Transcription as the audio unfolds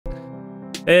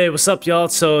Hey, what's up, y'all?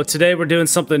 So today we're doing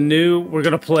something new. We're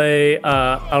gonna play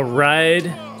A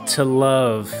Ride to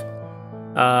Love.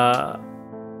 A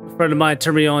friend of mine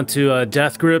turned me on to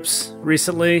Death Grips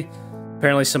recently.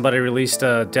 Apparently somebody released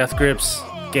a Death Grips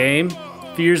game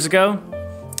a few years ago.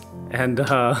 And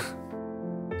I'm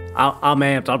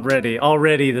amped, I'm ready.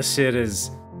 Already this shit is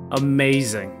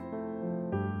amazing.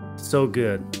 So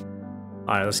good.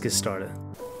 Alright, let's get started.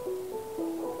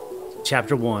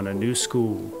 Chapter 1, A New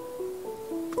School.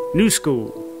 New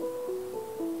school.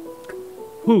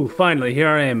 Whew, finally, here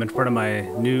I am in front of my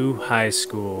new high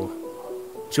school.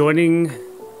 Joining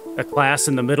a class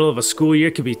in the middle of a school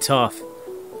year can be tough,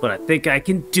 but I think I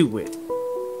can do it.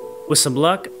 With some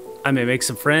luck, I may make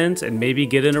some friends and maybe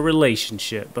get in a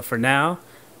relationship, but for now,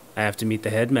 I have to meet the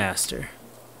headmaster.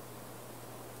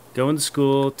 Go into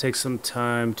school, take some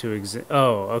time to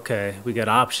oh, okay, we got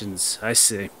options, I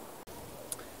see.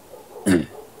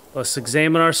 Let's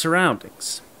examine our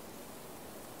surroundings.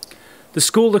 The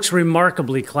school looks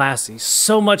remarkably classy,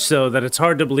 so much so that it's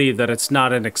hard to believe that it's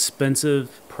not an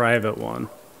expensive, private one.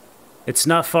 It's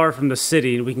not far from the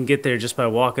city, and we can get there just by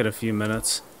walking a few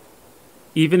minutes.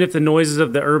 Even if the noises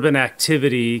of the urban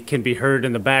activity can be heard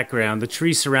in the background, the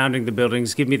trees surrounding the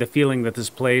buildings give me the feeling that this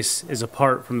place is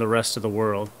apart from the rest of the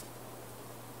world.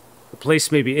 The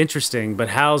place may be interesting,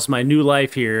 but how's my new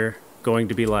life here going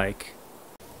to be like?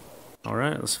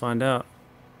 Alright, let's find out.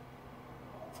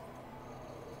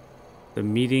 The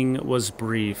meeting was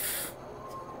brief.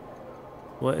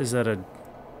 What is that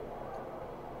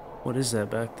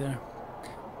back there?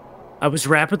 I was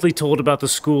rapidly told about the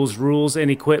school's rules and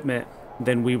equipment.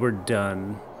 Then we were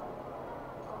done.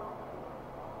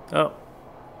 Oh.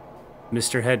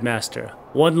 Mr. Headmaster,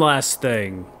 one last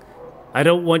thing. I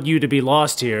don't want you to be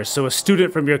lost here, so a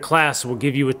student from your class will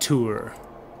give you a tour.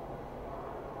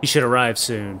 You should arrive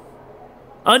soon.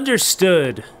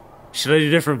 Understood. Should I do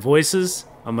different voices?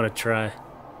 I'm gonna try.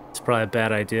 It's probably a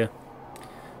bad idea.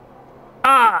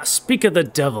 Ah, speak of the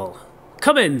devil.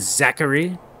 Come in,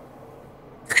 Zachary.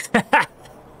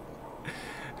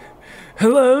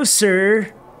 Hello,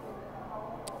 sir.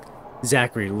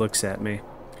 Zachary looks at me.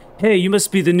 Hey, you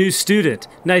must be the new student.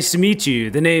 Nice to meet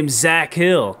you. The name's Zach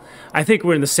Hill. I think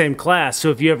we're in the same class, so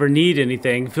if you ever need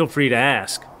anything, feel free to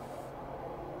ask.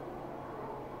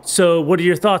 So, what are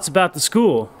your thoughts about the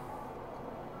school?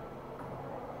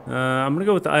 I'm gonna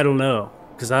go with the I don't know,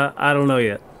 because I don't know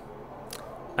yet.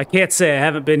 I can't say, I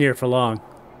haven't been here for long.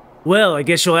 Well, I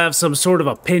guess you'll have some sort of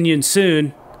opinion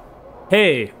soon.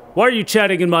 Hey, why are you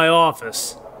chatting in my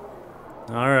office?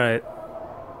 Alright.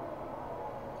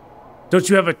 Don't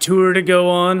you have a tour to go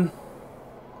on?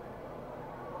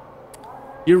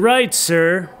 You're right,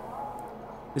 sir.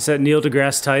 Is that Neil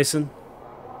deGrasse Tyson?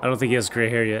 I don't think he has gray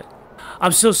hair yet.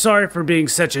 I'm so sorry for being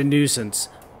such a nuisance.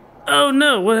 Oh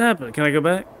no, what happened? Can I go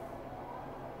back?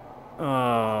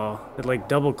 Oh, it like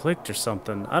double clicked or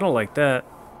something. I don't like that.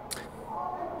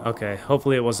 Okay,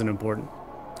 hopefully it wasn't important.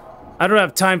 I don't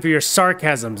have time for your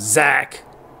sarcasm, Zach.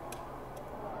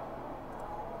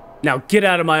 Now get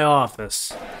out of my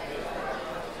office.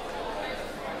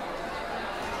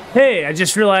 Hey, I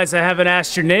just realized I haven't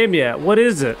asked your name yet. What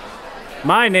is it?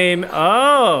 My name,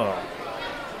 oh.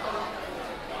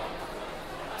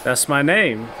 That's my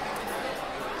name.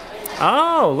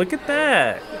 Oh, look at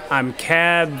that. I'm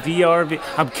CabVRV.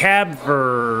 I'm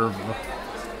CabVerve.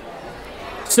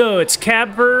 So it's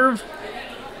CabVerve?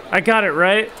 I got it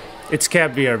right? It's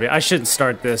CabVRV. I shouldn't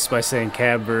start this by saying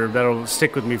CabVerve. That'll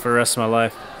stick with me for the rest of my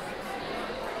life.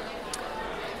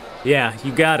 Yeah,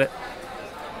 you got it.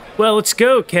 Well, let's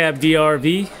go,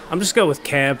 CabVRV. I'm just going with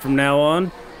Cab from now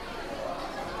on.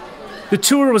 The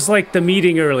tour was like the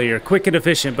meeting earlier, quick and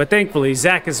efficient, but thankfully,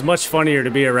 Zach is much funnier to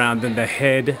be around than the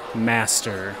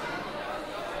headmaster.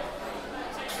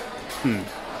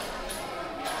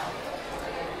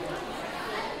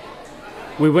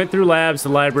 We went through labs, the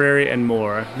library, and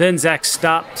more. Then Zach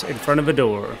stopped in front of a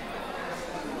door.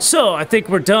 So, I think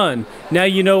we're done. Now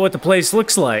you know what the place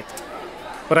looks like.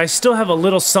 But I still have a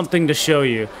little something to show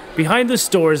you. Behind this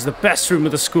door is the best room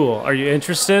of the school. Are you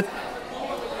interested?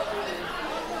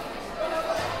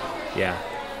 Yeah.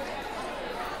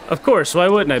 Of course, why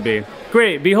wouldn't I be?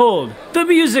 Great, behold, the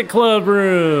music club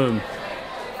room!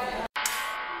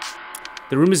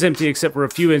 The room is empty except for a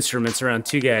few instruments around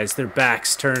two guys, their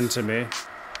backs turned to me.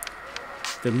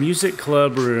 The music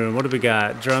club room, what do we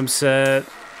got? Drum set.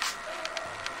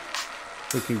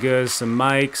 Looking good, some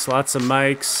mics, lots of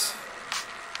mics.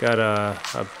 Got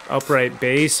a upright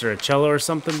bass or a cello or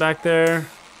something back there.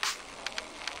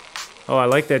 Oh, I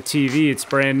like that TV, it's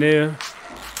brand new.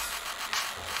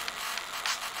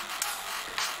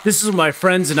 This is where my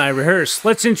friends and I rehearse.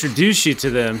 Let's introduce you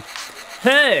to them.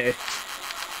 Hey!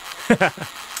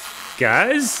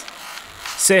 Guys?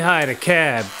 Say hi to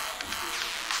Cab.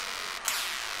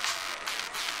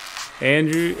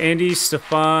 Andrew, Andy,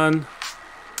 Stefan.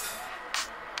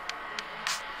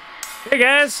 Hey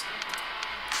guys!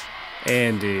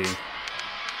 Andy.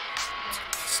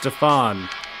 Stefan.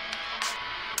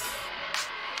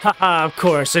 Haha, of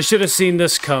course, I should have seen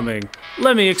this coming.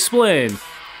 Let me explain.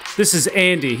 This is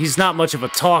Andy. He's not much of a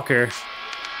talker.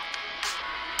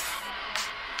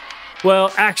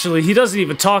 Well, actually, he doesn't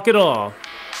even talk at all.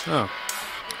 Oh.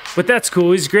 But that's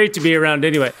cool. He's great to be around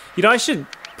anyway. You know, I should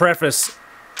preface,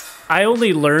 I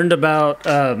only learned about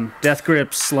Death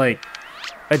Grips like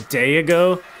a day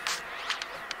ago.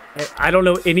 I don't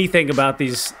know anything about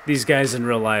these guys in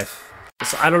real life.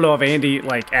 So I don't know if Andy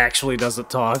like actually doesn't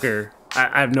talk or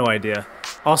I have no idea.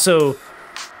 Also,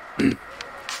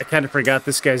 I kind of forgot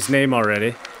this guy's name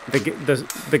already.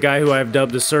 The guy who I've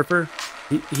dubbed as Surfer.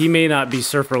 He may not be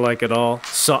Surfer-like at all,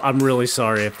 so I'm really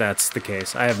sorry if that's the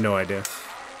case. I have no idea.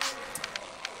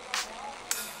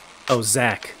 Oh,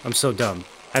 Zach. I'm so dumb.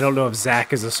 I don't know if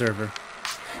Zach is a Surfer.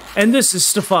 And this is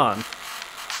Stefan.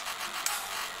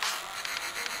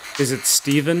 Is it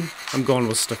Steven? I'm going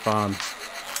with Stefan.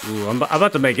 Ooh, I'm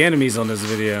about to make enemies on this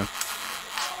video.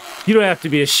 You don't have to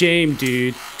be ashamed,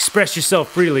 dude. Express yourself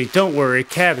freely. Don't worry,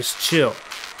 Cab is chill.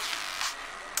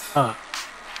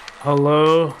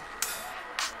 Hello?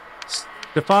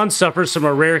 Stefan suffers from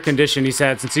a rare condition he's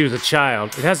had since he was a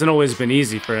child. It hasn't always been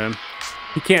easy for him.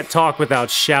 He can't talk without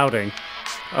shouting.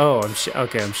 Oh, I'm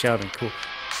shouting. Cool.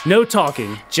 No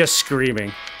talking, just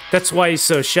screaming. That's why he's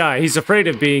so shy. He's afraid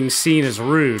of being seen as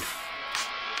rude.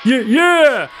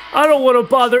 Yeah! I don't want to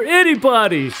bother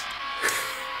anybody!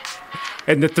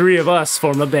 And the three of us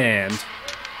form a band.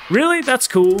 Really? That's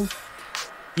cool.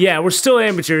 Yeah, we're still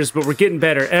amateurs, but we're getting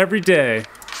better every day.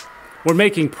 We're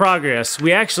making progress.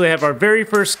 We actually have our very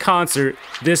first concert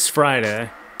this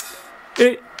Friday.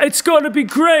 It's gonna be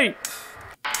great!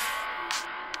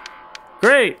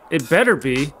 Great, it better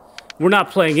be. We're not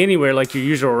playing anywhere like your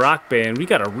usual rock band. We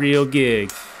got a real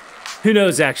gig. Who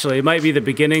knows, actually, it might be the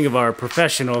beginning of our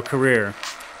professional career.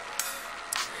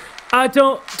 I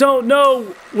don't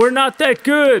know. We're not that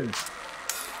good.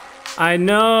 I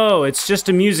know, it's just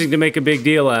amusing to make a big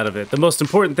deal out of it. The most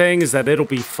important thing is that it'll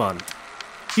be fun.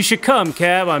 You should come,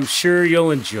 Cab. I'm sure you'll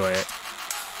enjoy it.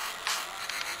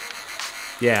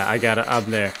 Yeah, I got it. I'm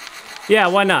there. Yeah,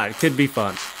 why not? It could be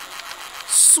fun.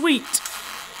 Sweet.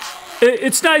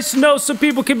 It's nice to know some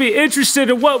people can be interested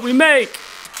in what we make.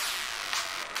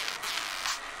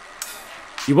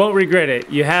 You won't regret it.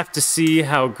 You have to see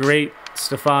how great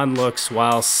Stefan looks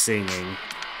while singing.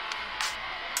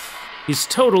 He's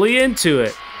totally into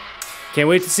it. Can't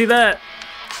wait to see that.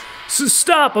 So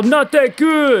stop, I'm not that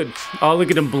good. Oh,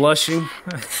 look at him blushing.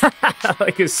 I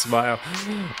like his smile.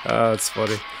 Oh, it's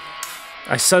funny.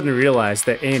 I suddenly realized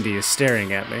that Andy is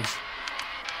staring at me.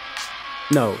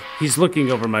 No, he's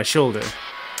looking over my shoulder.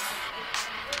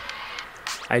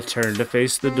 I turn to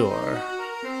face the door.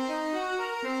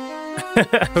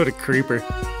 What a creeper.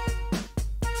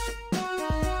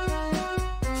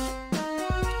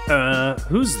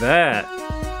 Who's that?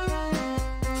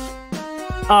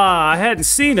 Ah, I hadn't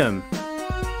seen him.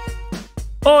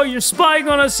 Oh, you're spying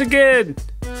on us again.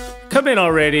 Come in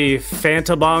already,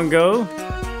 Fantabongo.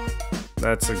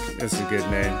 That's a good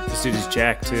name. This dude is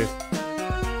Jack too.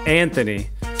 Anthony.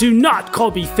 Do not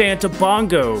call me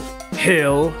Fantabongo,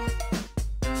 Hill.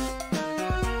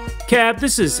 Cab,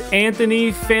 this is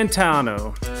Anthony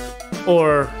Fantano.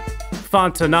 Or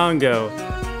Fontanongo.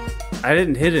 I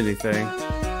didn't hit anything.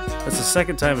 That's the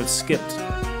second time it's skipped.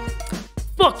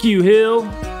 Fuck you, Hill!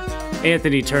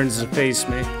 Anthony turns to face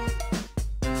me.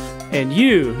 And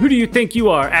you, who do you think you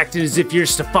are, acting as if you're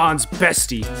Stefan's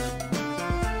bestie?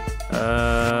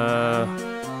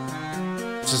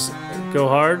 Just go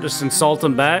hard, just insult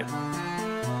him back?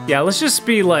 Yeah, let's just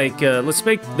be like, let's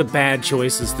make the bad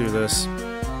choices through this.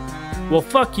 Well,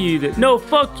 fuck you. No,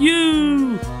 fuck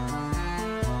you!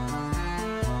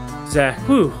 Zach,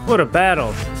 whew, what a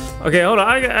battle. Okay, hold on,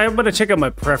 I'm gonna check out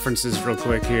my preferences real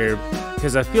quick here,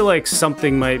 because I feel like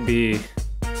something might be...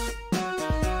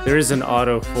 There is an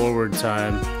auto forward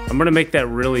time. I'm gonna make that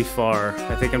really far.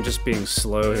 I think I'm just being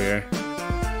slow here.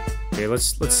 Okay,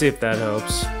 let's see if that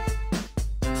helps.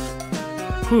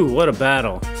 Whew, what a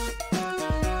battle.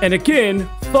 And again,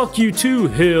 fuck you too,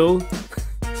 Hill.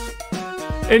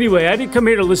 Anyway, I didn't come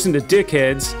here to listen to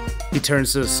dickheads. He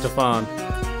turns to Stefan.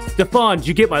 Stefan, did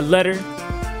you get my letter?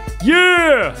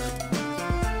 Yeah!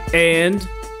 And?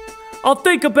 I'll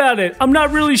think about it. I'm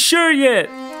not really sure yet.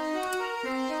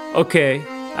 Okay,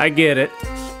 I get it.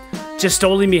 Just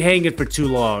don't leave me hanging for too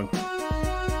long.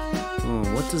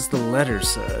 What does the letter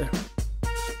say?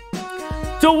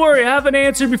 Don't worry, I have an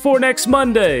answer before next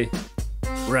Monday.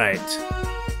 Right.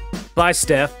 Bye,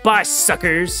 Steph. Bye,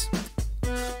 suckers.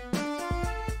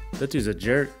 That dude's a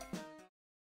jerk.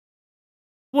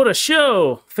 What a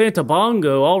show!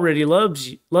 Fantabongo already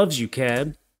loves you,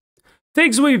 Cab.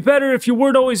 Things would be better if you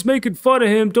weren't always making fun of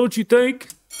him, don't you think?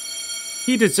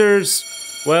 He deserves...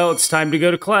 Well, it's time to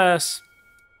go to class.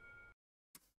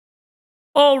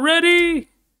 Already?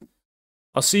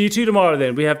 I'll see you two tomorrow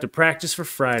then. We have to practice for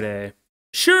Friday.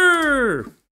 Sure!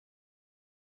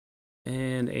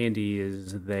 And Andy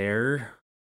is there.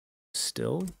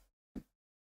 Still.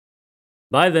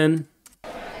 Bye then.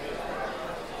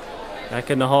 Back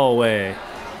in the hallway.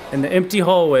 In the empty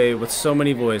hallway with so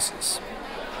many voices.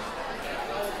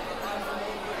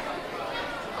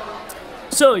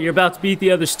 So, you're about to beat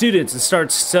the other students and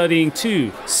start studying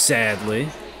too, sadly.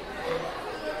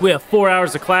 We have 4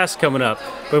 hours of class coming up,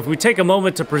 but if we take a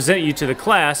moment to present you to the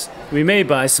class, we may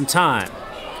buy some time.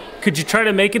 Could you try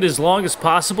to make it as long as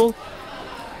possible?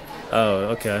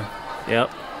 Oh, okay.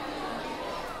 Yep.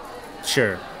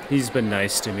 Sure. He's been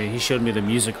nice to me. He showed me the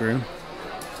music room.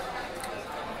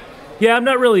 Yeah, I'm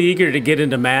not really eager to get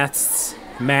into maths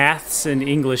and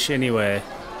English anyway.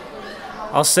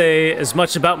 I'll say as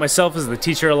much about myself as the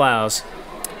teacher allows.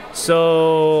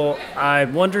 So,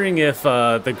 I'm wondering if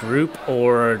the group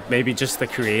or maybe just the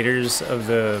creators of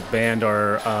the band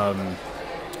are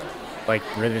like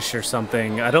British or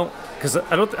something.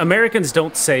 Americans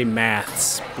don't say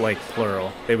maths like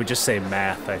plural. They would just say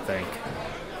math, I think.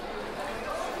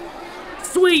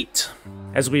 Sweet!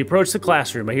 As we approach the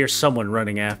classroom, I hear someone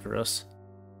running after us.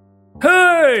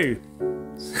 Hey!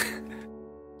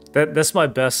 That's my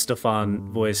best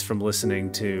Stefan voice from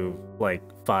listening to, like,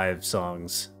 5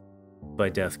 songs by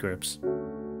Death Grips.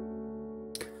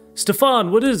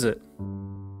 Stefan, what is it?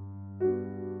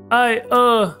 I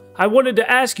wanted to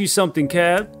ask you something,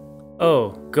 Cab.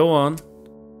 Oh, go on.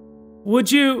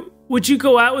 Would you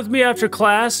go out with me after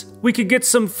class? We could get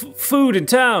some food in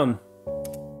town.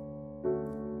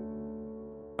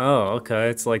 Oh, okay,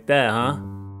 it's like that, huh?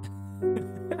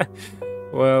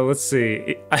 Well, let's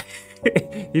see.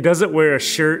 He doesn't wear a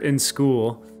shirt in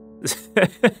school.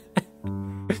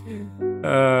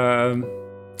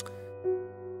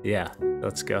 Yeah,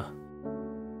 let's go.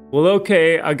 Well,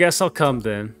 okay, I guess I'll come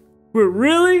then.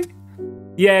 Really?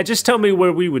 Yeah, just tell me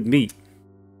where we would meet.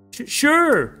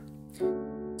 Sure.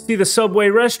 See the Subway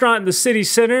restaurant in the city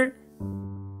center?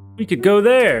 We could go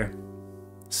there.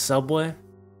 Subway?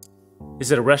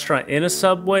 Is it a restaurant in a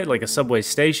subway, like a subway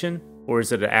station? Or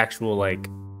is it an actual, like,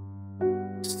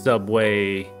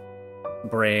 Subway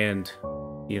brand,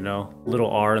 you know?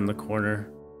 Little R in the corner.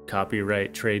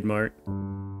 Copyright, trademark.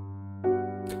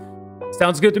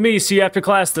 Sounds good to me. See you after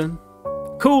class, then.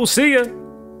 Cool, see ya.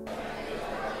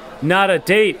 Not a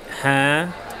date, huh?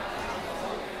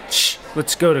 Shh,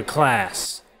 let's go to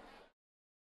class.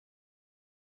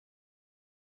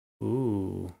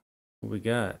 Ooh, what we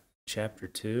got? Chapter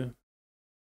 2.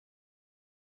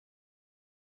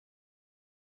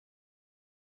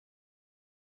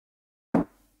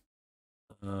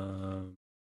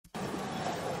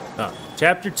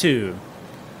 Chapter 2.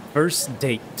 First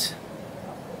date.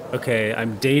 Okay,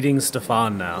 I'm dating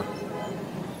Stefan now.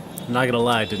 I'm not gonna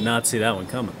lie, I did not see that one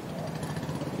coming.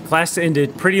 Class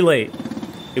ended pretty late.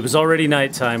 It was already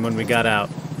nighttime when we got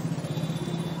out.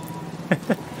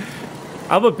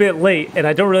 I'm a bit late, and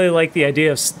I don't really like the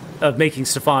idea of making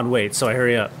Stefan wait, so I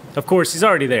hurry up. Of course, he's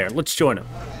already there. Let's join him.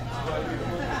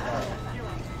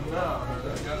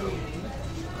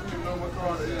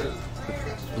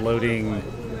 Floating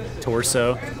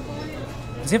torso.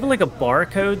 Does he have like a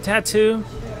barcode tattoo?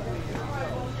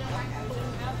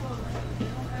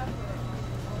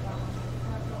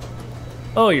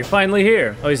 Oh, you're finally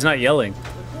here. Oh, he's not yelling.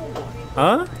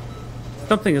 Huh?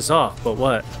 Something is off, but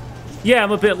what? Yeah,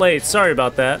 I'm a bit late. Sorry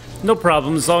about that. No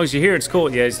problem. As long as you're here, it's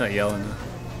cool. Yeah, he's not yelling.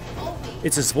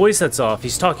 It's his voice that's off.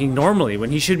 He's talking normally when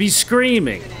he should be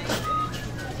screaming.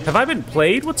 Have I been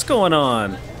played? What's going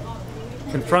on?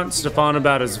 Confront Stefan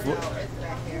about his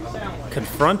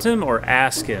confront him or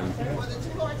ask him?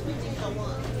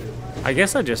 I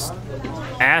guess I just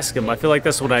ask him. I feel like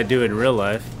that's what I do in real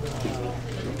life.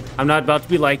 I'm not about to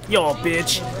be like, yo,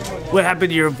 bitch, what happened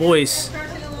to your voice?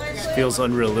 This feels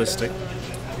unrealistic.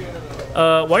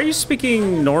 Why are you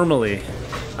speaking normally?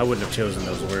 I wouldn't have chosen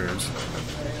those words.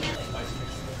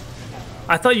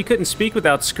 I thought you couldn't speak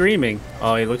without screaming.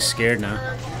 Oh, he looks scared now.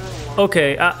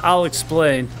 Okay, I'll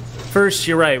explain. First,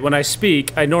 you're right. When I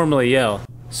speak, I normally yell.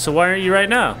 So why aren't you right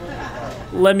now?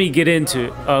 Let me get to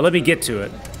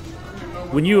it.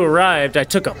 When you arrived, I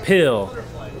took a pill.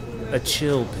 A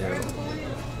chill pill.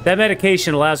 That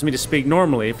medication allows me to speak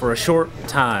normally for a short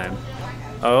time.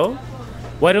 Oh?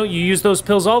 Why don't you use those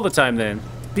pills all the time then?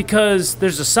 Because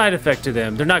there's a side effect to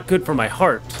them. They're not good for my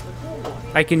heart.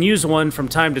 I can use one from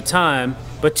time to time,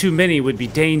 but too many would be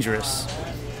dangerous.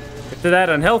 If they're that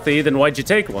unhealthy, then why'd you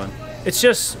take one? It's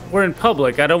just, we're in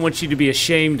public. I don't want you to be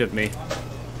ashamed of me.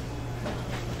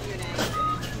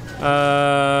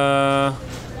 I'm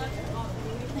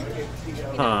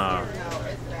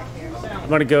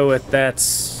gonna go with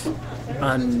that's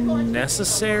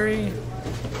unnecessary.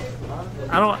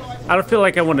 I don't feel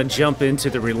like I want to jump into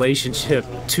the relationship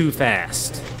too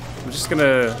fast. I'm just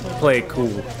gonna play it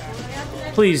cool.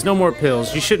 Please, no more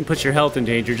pills. You shouldn't put your health in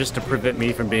danger just to prevent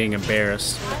me from being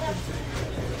embarrassed.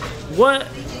 What?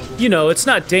 You know, it's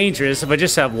not dangerous if I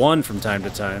just have one from time to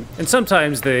time. And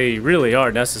sometimes they really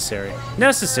are necessary.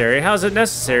 Necessary? How's it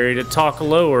necessary to talk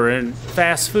lower in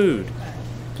fast food?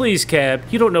 Please, Cab,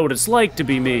 you don't know what it's like to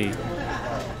be me.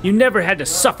 You never had to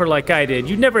suffer like I did.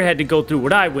 You never had to go through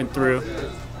what I went through.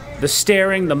 The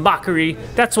staring, the mockery,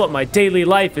 that's what my daily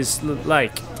life is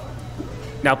like.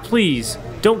 Now please,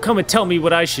 don't come and tell me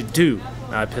what I should do.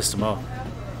 I pissed him off.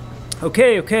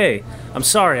 Okay. I'm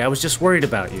sorry, I was just worried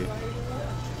about you.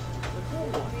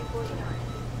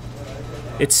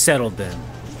 It's settled then.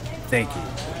 Thank you.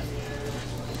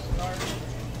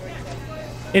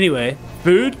 Anyway,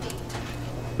 food?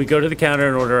 We go to the counter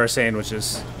and order our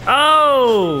sandwiches.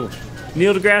 Oh!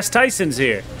 Neil deGrasse Tyson's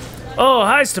here. Oh,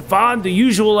 hi, Stefan. The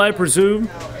usual, I presume?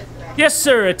 Yes,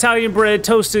 sir. Italian bread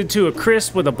toasted to a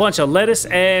crisp with a bunch of lettuce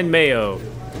and mayo.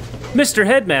 Mr.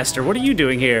 Headmaster, what are you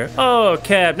doing here? Oh,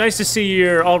 Cab, nice to see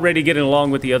you're already getting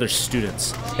along with the other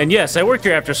students. And yes, I work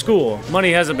here after school.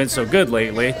 Money hasn't been so good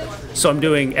lately, so I'm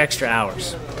doing extra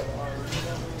hours.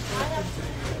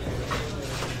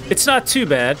 It's not too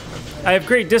bad. I have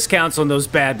great discounts on those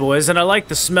bad boys, and I like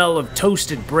the smell of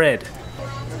toasted bread.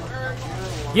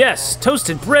 Yes,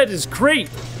 toasted bread is great.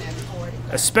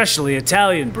 Especially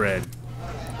Italian bread.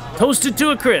 Toasted to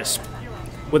a crisp.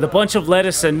 With a bunch of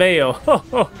lettuce and mayo. Ho,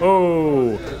 ho,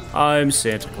 ho. I'm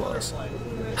Santa Claus.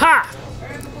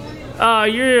 Ha!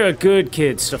 You're a good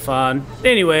kid, Stefan.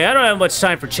 Anyway, I don't have much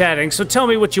time for chatting, so tell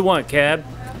me what you want, Cab.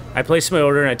 I place my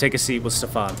order and I take a seat with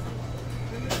Stefan.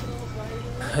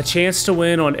 A chance to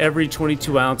win on every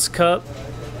 22-ounce cup.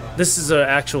 This is an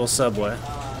actual Subway.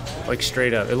 Like,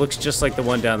 straight up. It looks just like the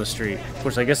one down the street. Of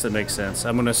course, I guess that makes sense.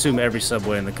 I'm gonna assume every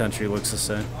Subway in the country looks the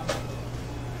same.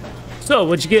 So,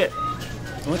 what'd you get?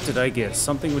 What did I get?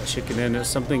 Something with chicken in it,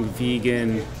 something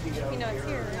vegan.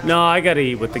 No, I gotta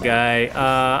eat with the guy.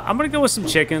 I'm gonna go with some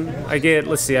chicken. I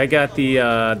got the,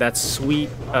 that sweet,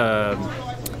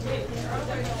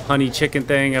 honey chicken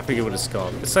thing. I forget what it's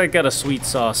called. It's like got a sweet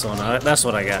sauce on it. That's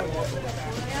what I got.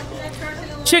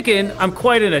 Chicken? I'm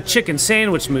quite in a chicken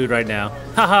sandwich mood right now.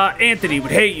 Haha, Anthony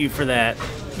would hate you for that.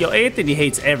 Yo, Anthony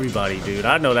hates everybody, dude.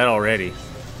 I know that already.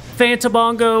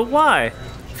 Fantabongo? Why?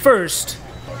 First,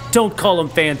 don't call him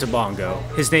Fantabongo.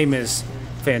 His name is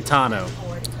Fantano.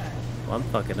 Well, I'm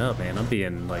fucking up, man. I'm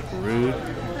being, like, rude.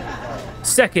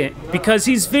 Second, because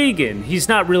he's vegan. He's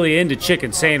not really into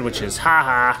chicken sandwiches.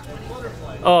 Haha.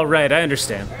 Oh, right, I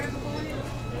understand.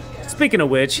 Speaking of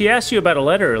which, he asked you about a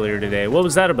letter earlier today. What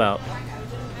was that about?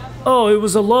 Oh, it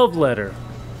was a love letter.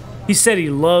 He said he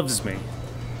loves me.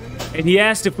 And he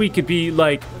asked if we could be,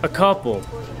 like, a couple.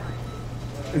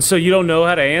 And so you don't know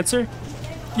how to answer?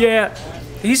 Yeah,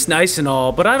 he's nice and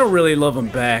all, but I don't really love him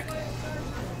back.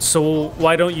 So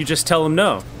why don't you just tell him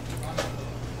no?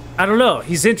 I don't know,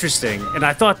 he's interesting, and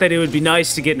I thought that it would be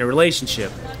nice to get in a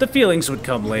relationship. The feelings would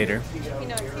come later.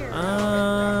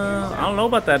 I don't know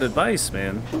about that advice,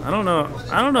 man. I don't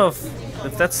know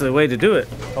if that's the way to do it.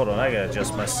 Hold on, I gotta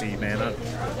adjust my seat, man.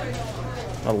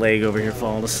 My leg over here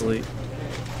falling asleep.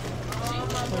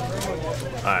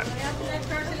 Alright.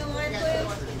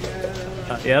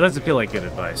 Yeah, it doesn't feel like good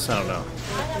advice. I don't know.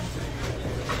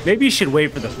 Maybe you should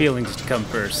wait for the feelings to come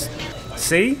first.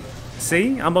 See?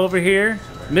 See? I'm over here.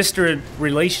 Mr.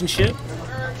 Relationship.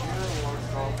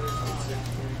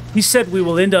 He said we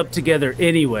will end up together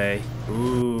anyway.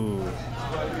 Ooh.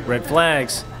 Red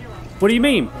flags. What do you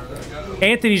mean?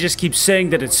 Anthony just keeps saying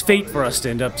that it's fate for us to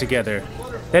end up together.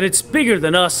 That it's bigger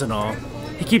than us and all.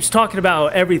 He keeps talking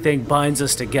about how everything binds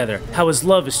us together. How his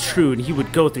love is true and he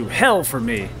would go through hell for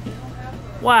me.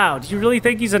 Wow, do you really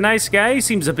think he's a nice guy? He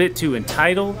seems a bit too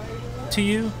entitled to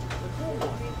you.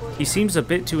 He seems a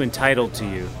bit too entitled to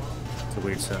you. It's a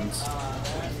weird sentence.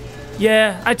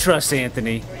 Yeah, I trust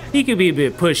Anthony. He can be a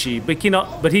bit pushy,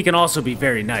 but he can also be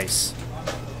very nice.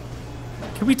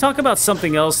 Can we talk about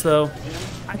something else, though?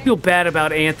 I feel bad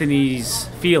about Anthony's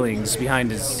feelings behind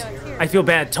his... I feel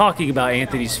bad talking about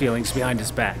Anthony's feelings behind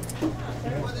his back.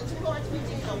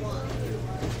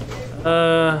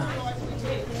 Uh,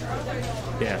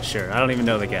 yeah, sure. I don't even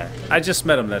know the guy. I just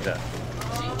met him that day.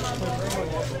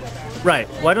 Right.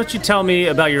 Why don't you tell me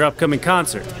about your upcoming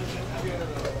concert?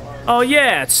 Oh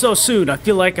yeah, it's so soon. I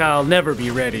feel like I'll never be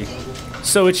ready.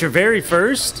 So it's your very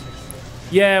first?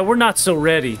 Yeah, we're not so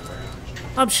ready.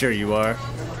 I'm sure you are.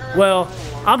 Well,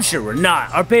 I'm sure we're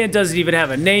not. Our band doesn't even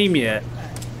have a name yet.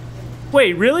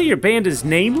 Wait, really? Your band is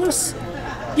nameless?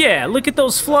 Yeah, look at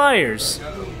those flyers.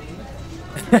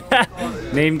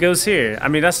 Name goes here. I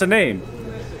mean, that's the name.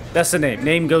 That's the name.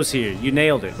 Name goes here. You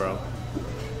nailed it, bro.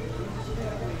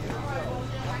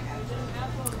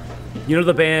 You know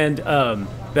the band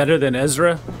Better Than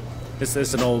Ezra?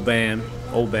 It's an old band.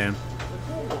 Old band.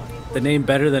 The name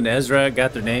Better Than Ezra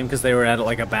got their name because they were at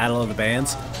like a battle of the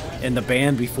bands. And the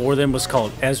band before them was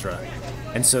called Ezra.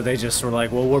 And so they just were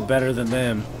like, well, we're better than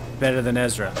them. Better Than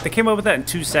Ezra. They came up with that in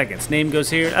 2 seconds. Name goes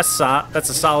here. That's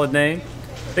a solid name.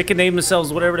 They can name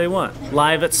themselves whatever they want.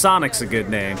 Live at Sonic's a good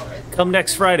name. Come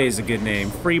Next Friday's a good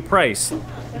name. Free Price,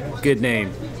 good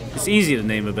name. It's easy to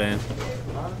name a band.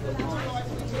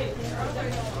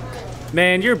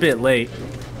 Man, you're a bit late.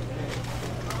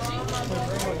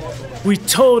 We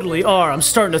totally are. I'm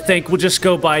starting to think we'll just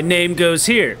go by Name Goes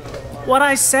Here. What'd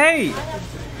I say?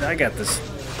 I got this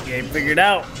game figured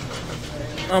out.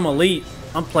 I'm elite.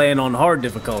 I'm playing on hard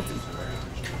difficulty.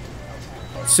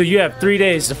 So you have 3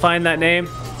 days to find that name?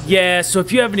 Yeah, so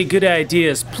if you have any good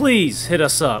ideas, please hit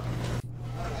us up.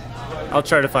 I'll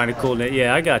try to find a cool name.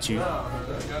 Yeah, I got you.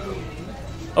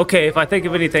 Okay, if I think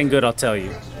of anything good, I'll tell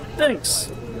you.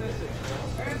 Thanks.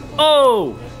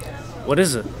 Oh! What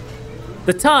is it?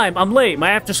 The time, I'm late.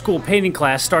 My after-school painting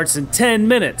class starts in 10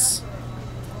 minutes.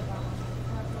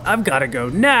 I've got to go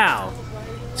now.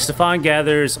 Stefan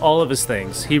gathers all of his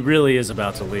things. He really is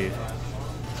about to leave.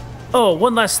 Oh,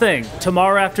 one last thing.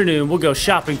 Tomorrow afternoon, we'll go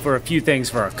shopping for a few things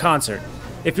for our concert.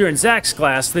 If you're in Zach's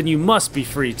class, then you must be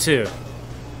free too.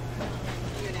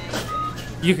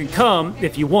 You can come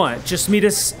if you want. Just meet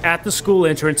us at the school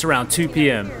entrance around 2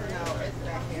 p.m.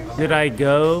 Did I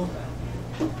go?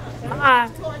 Ah.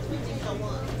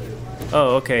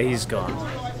 Oh, okay, he's gone.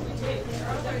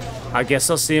 I guess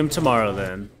I'll see him tomorrow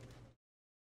then.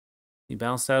 He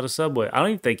bounced out of Subway. I don't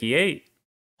even think he ate.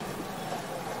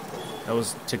 That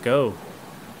was to go.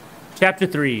 Chapter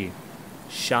 3.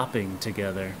 Shopping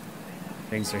together.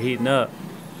 Things are heating up.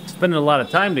 Spending a lot of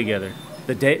time together.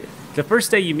 The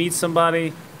first day you meet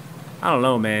somebody, I don't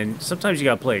know, man. Sometimes you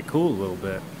gotta play it cool a little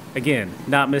bit. Again,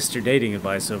 not Mr. Dating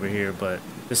advice over here, but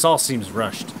this all seems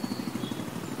rushed.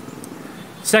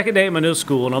 Second day at my new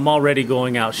school, and I'm already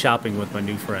going out shopping with my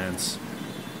new friends.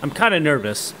 I'm kind of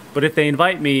nervous, but if they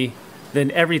invite me, then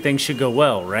everything should go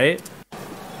well, right?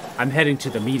 I'm heading to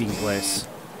the meeting place.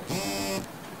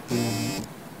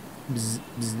 Bzz,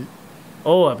 bzz.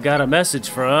 Oh, I've got a message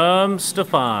from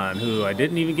Stefan, who I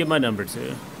didn't even give my number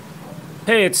to.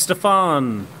 Hey, it's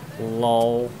Stefan.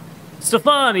 Lol.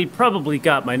 Stefan, he probably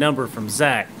got my number from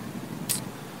Zach.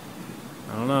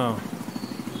 I don't know.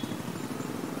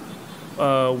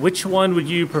 Which one would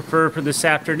you prefer for this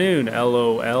afternoon?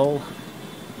 LOL.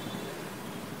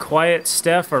 Quiet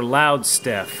Steph or loud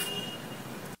Steph?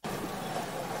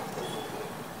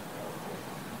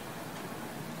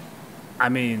 I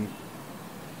mean,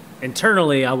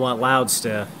 internally I want loud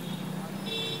Steph.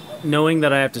 Knowing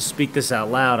that I have to speak this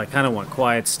out loud, I kind of want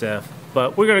quiet Steph.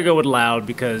 But we're gonna go with loud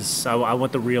because I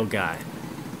want the real guy.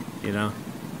 You know?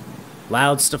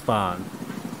 Loud Stefan.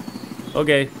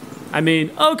 Okay. I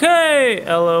mean, okay!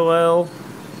 LOL.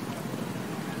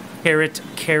 Carrot,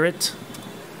 carrot.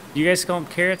 You guys call them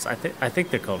carrots? I think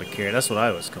they're called a carrot. That's what I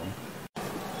always call them.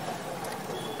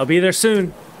 I'll be there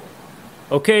soon.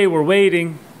 Okay, we're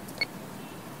waiting.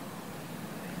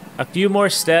 A few more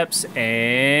steps,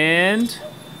 and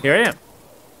here I am.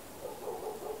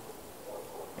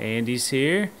 Andy's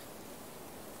here.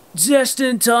 Just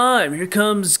in time. Here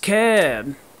comes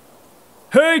Cab.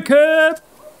 Hey, Cab!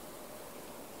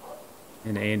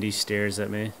 And Andy stares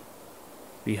at me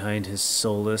behind his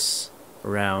soulless,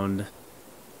 round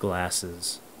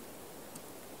glasses.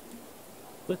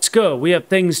 Let's go. We have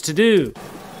things to do.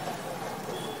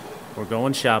 We're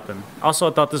going shopping. Also,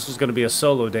 I thought this was going to be a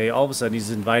solo day. All of a sudden,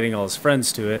 he's inviting all his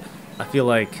friends to it. I feel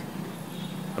like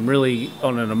I'm really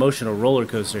on an emotional roller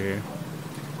coaster here.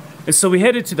 And so we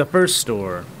headed to the first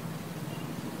store.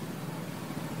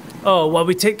 Oh, while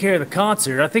we take care of the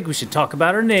concert, I think we should talk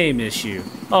about our name issue.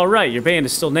 All right, your band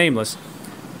is still nameless.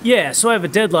 Yeah, so I have a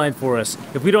deadline for us.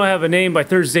 If we don't have a name by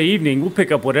Thursday evening, we'll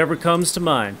pick up whatever comes to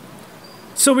mind.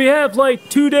 So we have like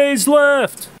 2 days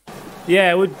left.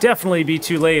 Yeah, it would definitely be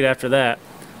too late after that.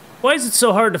 Why is it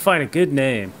so hard to find a good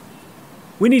name?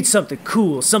 We need something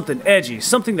cool, something edgy,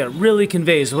 something that really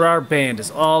conveys what our band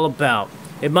is all about.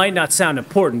 It might not sound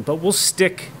important, but we'll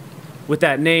stick with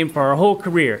that name for our whole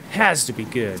career. Has to be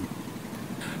good.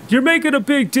 You're making a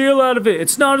big deal out of it.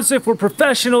 It's not as if we're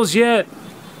professionals yet.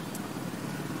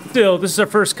 Still, this is our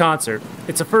first concert.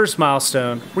 It's a first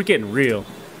milestone. We're getting real.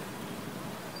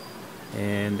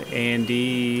 And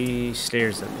Andy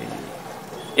stares at me.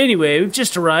 Anyway, we've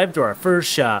just arrived to our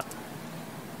first shop.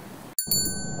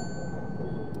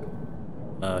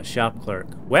 Shop clerk.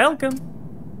 Welcome.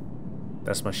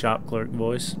 That's my shop clerk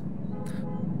voice.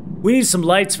 We need some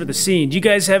lights for the scene. Do you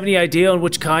guys have any idea on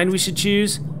which kind we should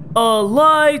choose?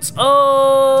 Lights!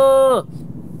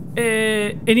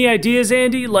 Any ideas,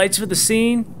 Andy? Lights for the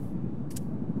scene?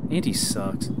 Andy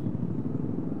sucks.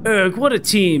 Ugh, what a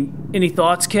team. Any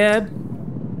thoughts, Cab?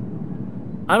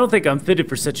 I don't think I'm fitted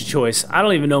for such a choice. I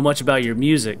don't even know much about your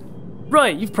music.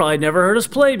 Right, you've probably never heard us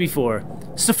play before.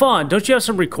 Stefan, don't you have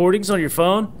some recordings on your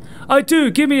phone? I do,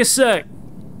 give me a sec.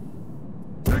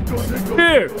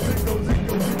 Here!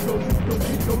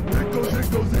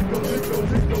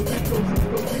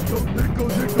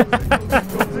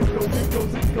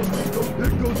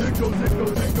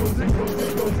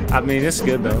 I mean, it's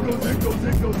good though.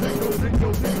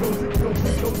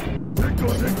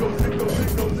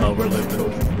 Oh, we're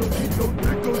living.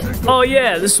 Oh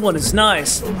yeah, this one is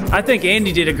nice. I think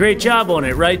Andy did a great job on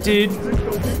it, right, dude?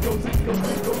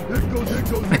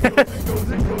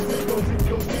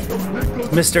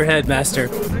 Mr. Headmaster,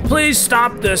 please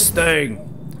stop this thing.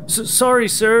 Sorry,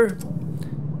 sir.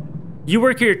 You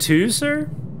work here too, sir?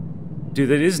 Dude,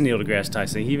 that is Neil deGrasse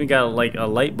Tyson. He even got like a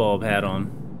light bulb hat on.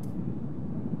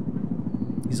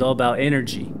 He's all about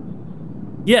energy.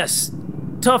 Yes,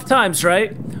 tough times,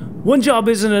 right? One job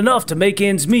isn't enough to make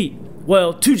ends meet.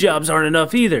 Well, two jobs aren't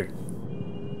enough either.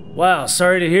 Wow,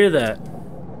 sorry to hear that.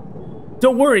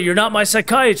 Don't worry, you're not my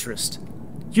psychiatrist.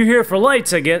 You're here for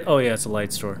lights, I get. Oh yeah, it's a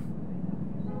light store.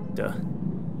 Duh.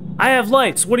 I have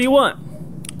lights, what do you want?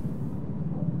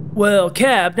 Well,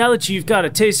 Cab, now that you've got a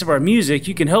taste of our music,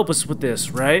 you can help us with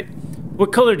this, right?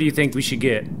 What color do you think we should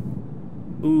get?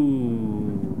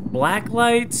 Ooh, black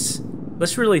lights?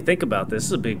 Let's really think about this. This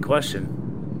is a big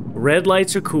question. Red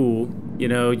lights are cool. You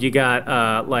know, you got,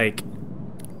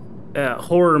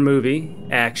 horror movie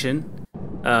action.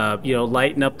 You know,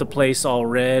 lighting up the place all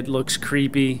red, looks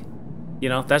creepy. You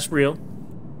know, that's real.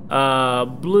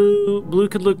 Blue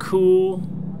could look cool.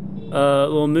 A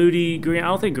little moody green. I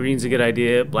don't think green's a good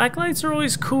idea. Black lights are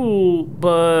always cool,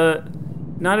 but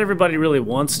not everybody really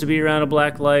wants to be around a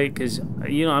black light because,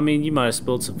 you know, I mean, you might have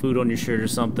spilled some food on your shirt or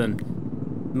something.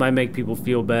 It might make people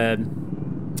feel bad.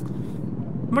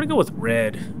 I'm gonna go with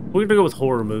red. We're gonna go with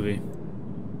horror movie.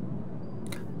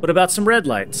 What about some red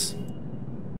lights?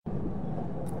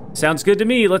 Sounds good to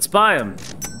me. Let's buy them.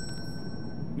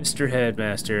 Mr.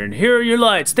 Headmaster, and here are your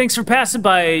lights. Thanks for passing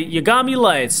by Yagami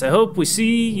Lights. I hope we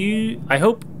see you.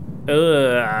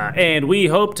 And we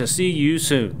hope to see you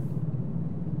soon.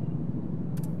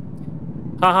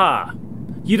 Haha.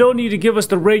 You don't need to give us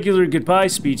the regular goodbye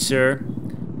speech, sir.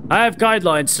 I have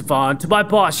guidelines, Stefan. To my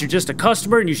boss, you're just a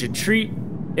customer, and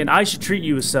I should treat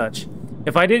you as such.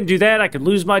 If I didn't do that, I could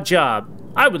lose my job.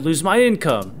 I would lose my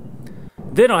income.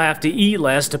 Then I'll have to eat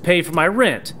less to pay for my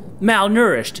rent.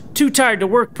 Malnourished, too tired to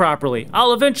work properly.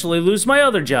 I'll eventually lose my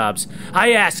other jobs.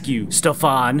 I ask you,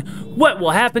 Stefan, what will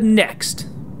happen next?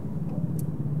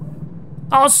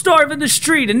 I'll starve in the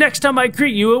street, and next time I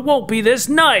greet you, it won't be this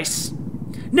nice.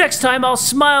 Next time I'll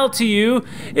smile to you,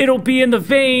 it'll be in the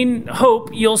vain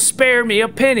hope you'll spare me a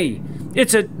penny.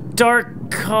 It's a dark,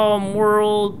 calm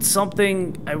world,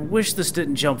 something. I wish this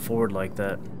didn't jump forward like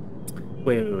that.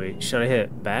 Wait. Should I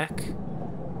hit back?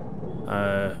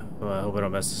 Well, I hope I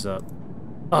don't mess this up.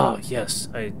 Oh, yes.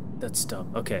 That's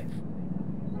dumb. Okay.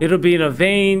 It'll be in a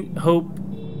vain hope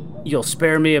you'll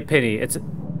spare me a penny.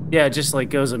 Yeah, it just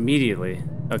like goes immediately.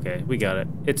 Okay, we got it.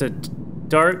 It's a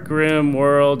dark, grim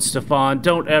world, Stefan.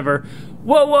 Don't ever...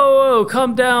 Whoa,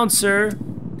 calm down, sir.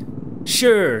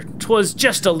 Sure, 'twas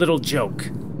just a little joke.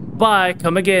 Bye,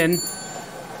 come again.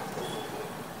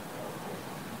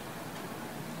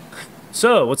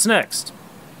 So, what's next?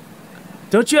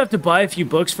 Don't you have to buy a few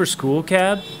books for school,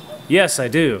 Cab? Yes, I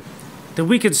do. Then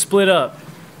we can split up.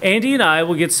 Andy and I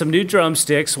will get some new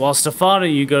drumsticks while Stefan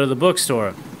and you go to the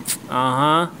bookstore.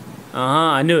 I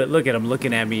knew it. Look at him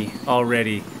looking at me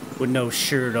already with no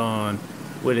shirt on,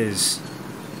 with his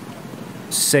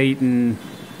Satan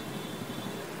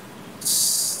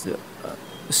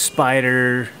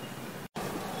spider.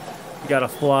 Got a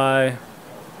fly.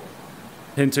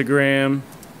 Pentagram.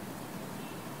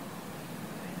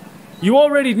 You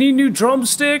already need new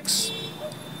drumsticks?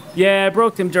 Yeah, I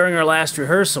broke them during our last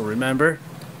rehearsal, remember?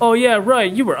 Oh yeah,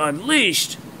 right, you were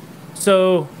unleashed.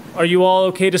 So, are you all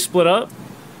okay to split up?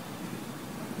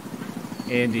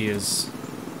 Andy is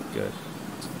good.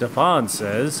 Stefan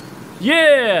says,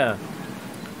 yeah!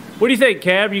 What do you think,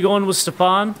 Cab? You going with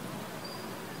Stefan?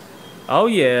 Oh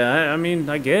yeah, I mean,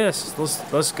 I guess.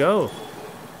 Let's go.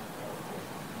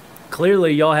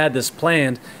 Clearly, y'all had this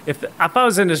planned. If I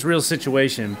was in this real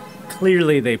situation,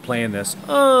 clearly they planned this.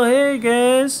 Oh, hey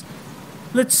guys,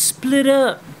 let's split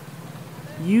up.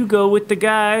 You go with the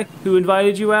guy who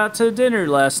invited you out to dinner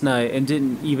last night and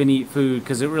didn't even eat food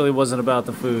because it really wasn't about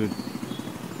the food.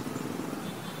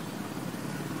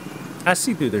 I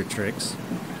see through their tricks.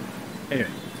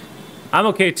 Anyway, I'm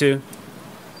okay too.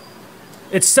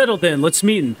 It's settled then. Let's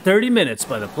meet in 30 minutes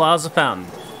by the Plaza Fountain.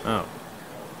 Oh.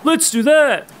 Let's do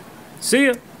that! See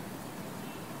ya!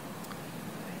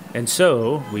 And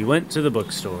so, we went to the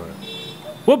bookstore.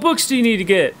 What books do you need to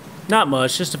get? Not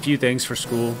much, just a few things for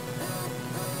school.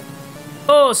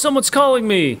 Oh, someone's calling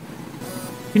me!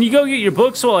 Can you go get your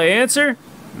books while I answer?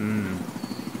 I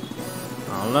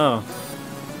don't know.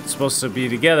 It's supposed to be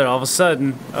together all of a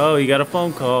sudden. Oh, you got a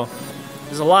phone call.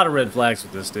 There's a lot of red flags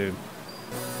with this dude.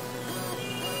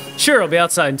 Sure, I'll be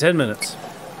outside in 10 minutes.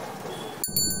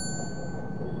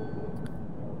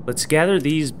 Let's gather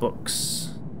these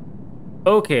books.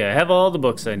 Okay, I have all the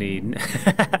books I need.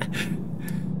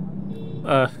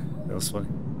 That was funny.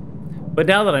 But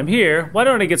now that I'm here, why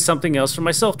don't I get something else for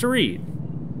myself to read?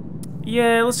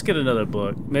 Yeah, let's get another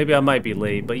book. Maybe I might be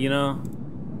late, but you know,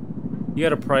 you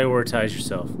gotta prioritize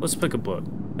yourself. Let's pick a book.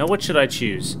 Now what should I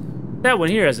choose? That one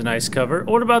here has a nice cover. Or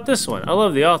what about this one? I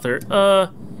love the author.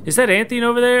 Is that Anthony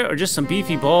over there, or just some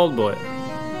beefy bald boy?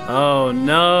 Oh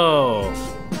no.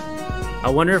 I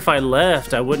wonder if I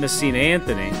left, I wouldn't have seen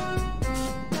Anthony.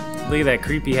 Look at that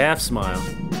creepy half smile.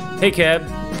 Hey, Cab.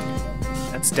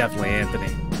 That's definitely Anthony.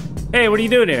 Hey, what are you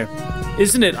doing here?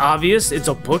 Isn't it obvious? It's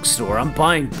a bookstore. I'm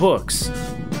buying books.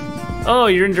 Oh,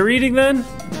 you're into reading then?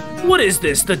 What is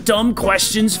this, the Dumb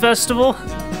Questions Festival?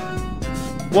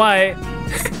 Why?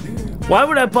 Why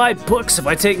would I buy books if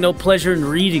I take no pleasure in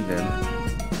reading them?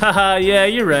 Haha, yeah,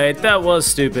 you're right. That was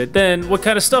stupid. Then, what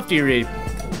kind of stuff do you read?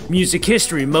 Music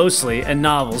history, mostly, and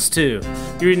novels, too.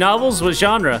 You read novels? What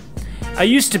genre? I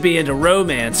used to be into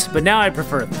romance, but now I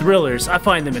prefer thrillers. I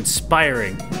find them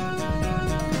inspiring.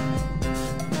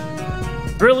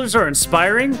 Thrillers are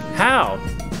inspiring? How?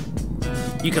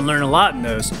 You can learn a lot in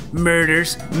those.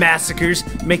 Murders, massacres,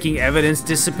 making evidence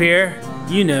disappear.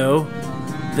 You know,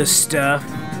 the stuff.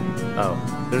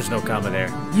 Oh, there's no comma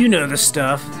there. You know the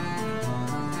stuff.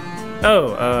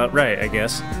 Oh, right, I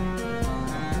guess.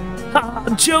 Ha,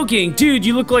 I'm joking! Dude,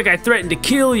 you look like I threatened to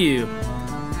kill you!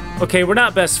 Okay, we're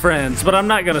not best friends, but I'm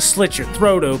not gonna slit your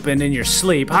throat open in your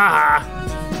sleep,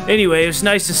 haha! Anyway, it was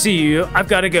nice to see you. I've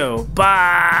gotta go.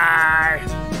 Bye!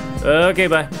 Okay,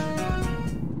 bye.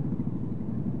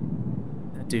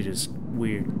 That dude is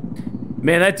weird.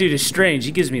 Man, that dude is strange.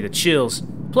 He gives me the chills.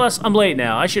 Plus, I'm late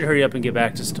now. I should hurry up and get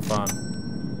back to Stefan.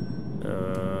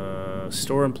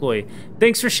 Store employee.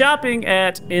 Thanks for shopping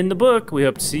at In the Book. We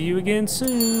hope to see you again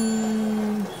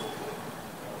soon.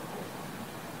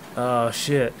 Oh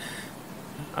shit.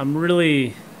 I'm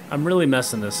really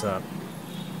messing this up.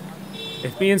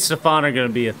 If me and Stefan are gonna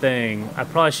be a thing, I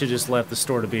probably should just left the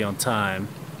store to be on time.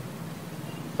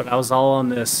 But I was all on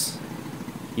this,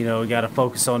 you know, we gotta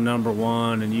focus on number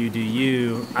one and you do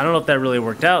you. I don't know if that really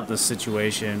worked out, this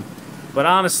situation. But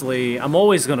honestly, I'm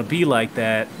always gonna be like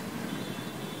that.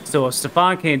 So if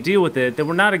Stefan can't deal with it, then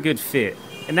we're not a good fit.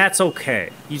 And that's okay.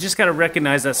 You just gotta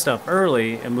recognize that stuff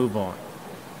early and move on.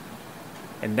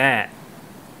 And that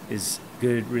is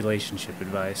good relationship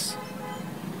advice.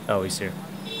 Oh, he's here.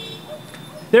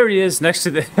 There he is, next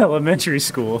to the elementary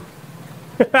school.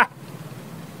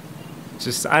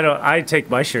 Just, I take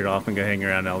my shirt off and go hang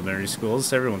around elementary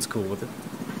schools. Everyone's cool with it.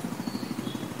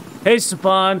 Hey,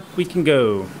 Stefan, we can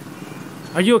go.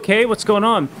 Are you okay? What's going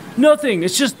on? Nothing,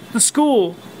 it's just the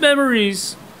school.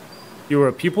 Memories. You were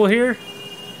a pupil here?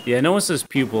 Yeah, no one says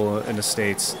pupil in the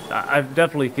States. I'm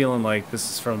definitely feeling like this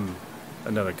is from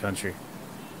another country.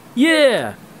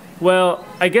 Yeah! Well,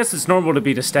 I guess it's normal to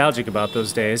be nostalgic about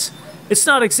those days. It's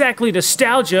not exactly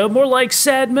nostalgia, more like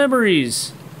sad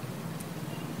memories.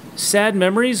 Sad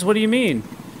memories? What do you mean?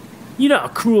 You know how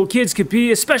cruel kids could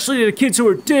be, especially the kids who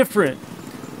are different.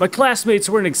 My classmates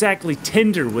weren't exactly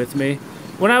tender with me.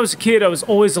 When I was a kid, I was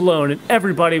always alone, and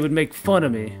everybody would make fun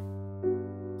of me.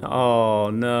 Oh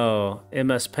no,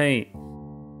 MS Paint.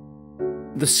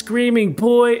 The screaming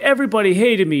boy, everybody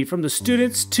hated me, from the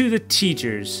students to the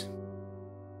teachers.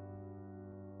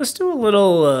 Let's do a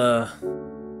little,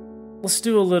 let's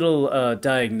do a little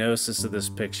diagnosis of this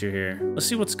picture here. Let's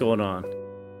see what's going on.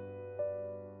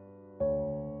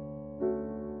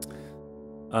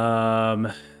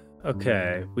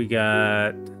 Okay, we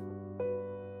got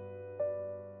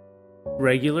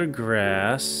regular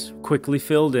grass, quickly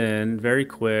filled in, very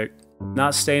quick,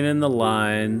 not staying in the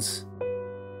lines.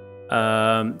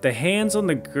 The hands on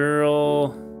the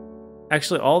girl,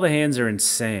 actually all the hands are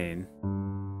insane.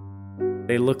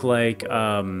 They look like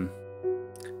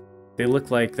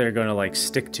they're gonna like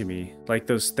stick to me, like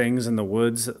those things in the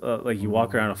woods, like you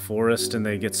walk around a forest and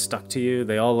they get stuck to you.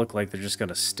 They all look like they're just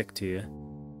gonna stick to you.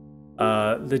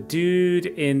 The dude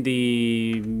in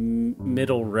the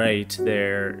middle right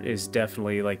there is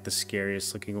definitely like the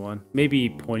scariest looking one. Maybe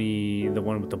Pointy, the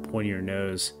one with the pointier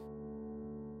nose.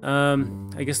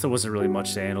 I guess there wasn't really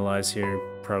much to analyze here.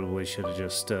 Probably should have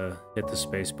just hit the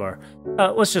space bar.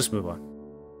 Let's just move on.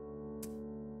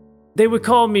 They would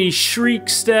call me Shriek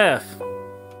Steph.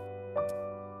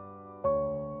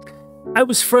 I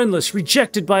was friendless,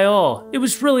 rejected by all. It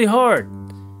was really hard.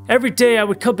 Every day I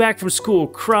would come back from school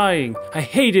crying. I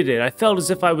hated it. I felt as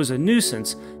if I was a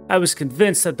nuisance. I was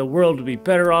convinced that the world would be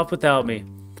better off without me.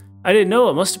 I didn't know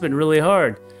it must have been really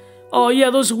hard. Oh yeah,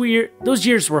 those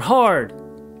years were hard.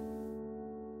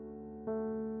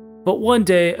 But one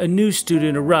day, a new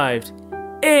student arrived.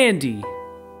 Andy!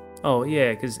 Oh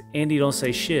yeah, because Andy don't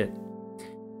say shit.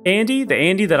 Andy? The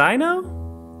Andy that I know?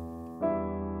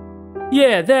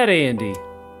 Yeah, that Andy.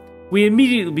 We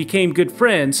immediately became good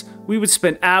friends. We would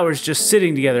spend hours just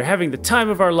sitting together, having the time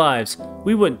of our lives.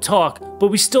 We wouldn't talk, but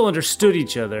we still understood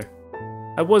each other.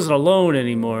 I wasn't alone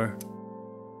anymore.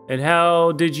 And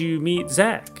how did you meet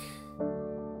Zach?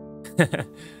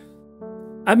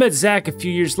 I met Zach a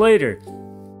few years later.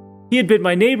 He had been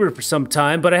my neighbor for some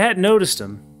time, but I hadn't noticed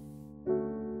him.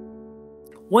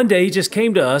 One day he just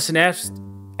came to us and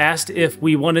asked if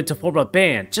we wanted to form a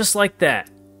band, just like that.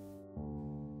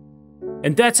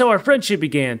 And that's how our friendship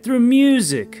began, through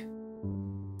music.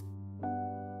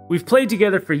 We've played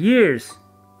together for years,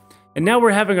 and now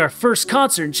we're having our first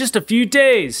concert in just a few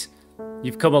days.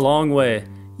 You've come a long way.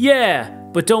 Yeah,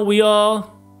 but don't we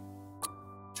all?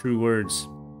 True words.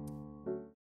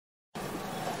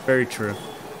 Very true.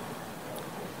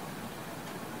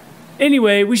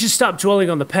 Anyway, we should stop dwelling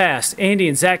on the past. Andy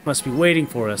and Zach must be waiting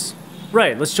for us.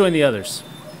 Right, let's join the others.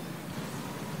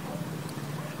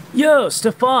 Yo,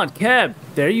 Stefan, Cab,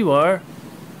 there you are.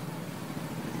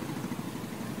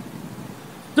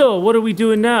 So, what are we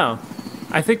doing now?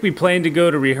 I think we plan to go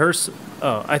to rehearsal.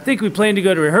 Oh, I think we plan to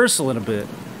go to rehearsal in a bit.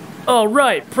 Oh,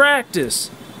 right,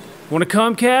 practice. Want to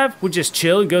come, Cav? We'll just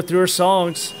chill and go through our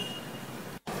songs.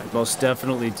 I most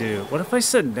definitely do. What if I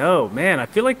said no? Man, I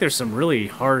feel like there's some really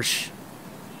harsh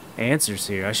answers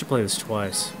here. I should play this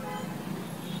twice.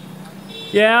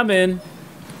 Yeah, I'm in.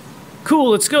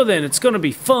 Cool, let's go then. It's gonna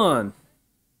be fun.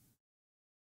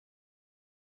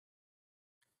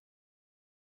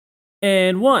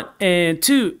 And 1, and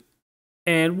 2,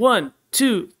 and 1,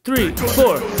 2, 3,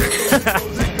 4.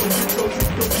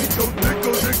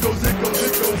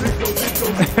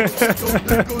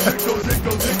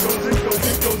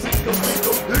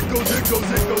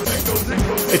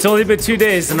 It's only been 2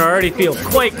 days and I already feel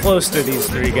quite close to these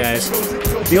three guys.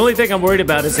 The only thing I'm worried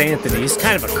about is Anthony. He's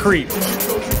kind of a creep.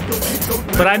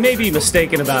 But I may be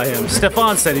mistaken about him.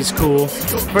 Stefan said he's cool.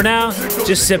 For now,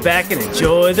 just sit back and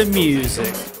enjoy the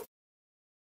music.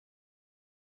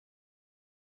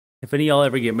 If any of y'all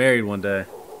ever get married one day,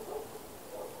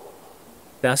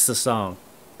 that's the song.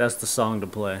 That's the song to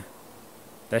play.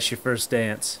 That's your first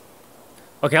dance.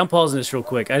 Okay, I'm pausing this real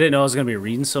quick. I didn't know I was going to be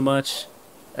reading so much.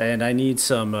 And I need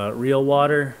some real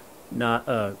water, not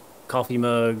a coffee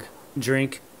mug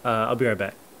drink. I'll be right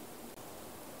back.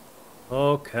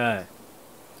 Okay.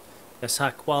 That's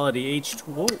high quality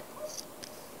H2O.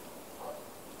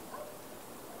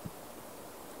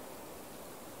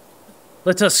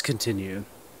 Let us continue.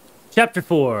 Chapter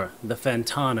 4, The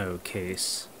Fantano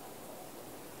Case.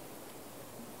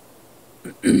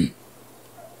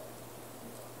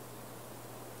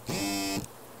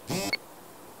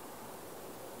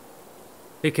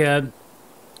 Hey, Cab.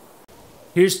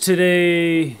 Here's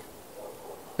today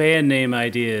band name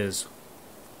ideas.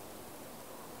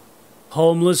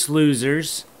 Homeless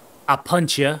Losers. I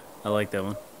Punch Ya. I like that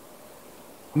one.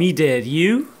 Me Dead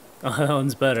You. Oh, that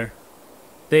one's better.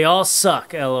 They All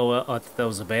Suck. LOL. I thought that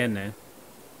was a band name.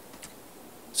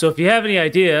 So if you have any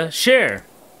idea, share.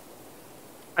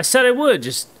 I said I would,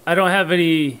 just I don't have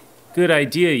any good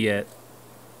idea yet.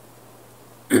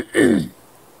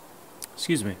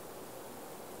 Excuse me.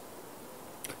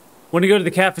 Want to go to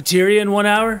the cafeteria in 1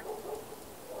 hour?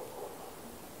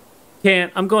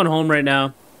 Can't. I'm going home right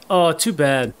now. Oh, too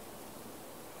bad.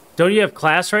 Don't you have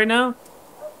class right now?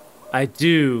 I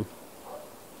do.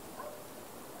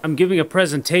 I'm giving a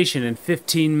presentation in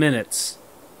 15 minutes.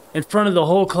 In front of the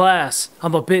whole class.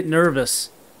 I'm a bit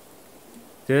nervous.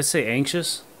 Did I say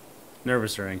anxious?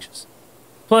 Nervous or anxious?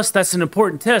 Plus, that's an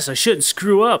important test. I shouldn't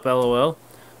screw up, lol.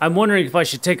 I'm wondering if I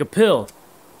should take a pill.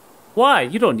 Why?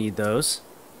 You don't need those.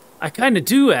 I kinda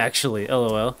do, actually,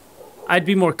 lol. I'd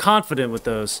be more confident with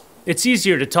those. It's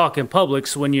easier to talk in public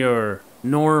when you're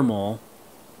normal.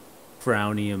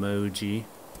 Frowny emoji.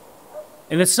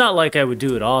 And it's not like I would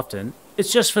do it often.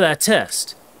 It's just for that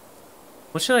test.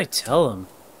 What should I tell him?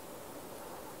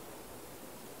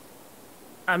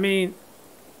 I mean...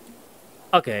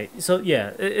 Okay, so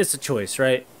yeah, it's a choice,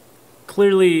 right?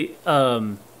 Clearly,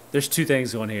 there's two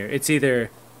things going here. It's either,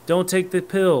 don't take the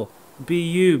pill, be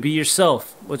you, be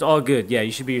yourself. It's all good, yeah,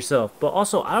 you should be yourself. But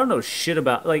also, I don't know shit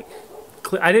about, like,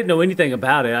 I didn't know anything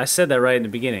about it. I said that right in the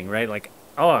beginning, right? Like,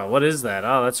 oh, what is that?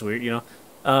 Oh, that's weird, you know?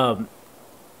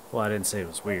 Well, I didn't say it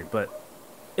was weird, but,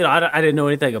 you know, I didn't know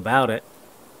anything about it.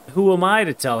 Who am I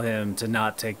to tell him to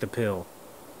not take the pill?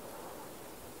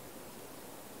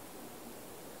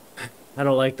 I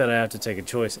don't like that I have to take a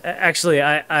choice. Actually,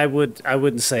 I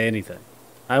wouldn't say anything.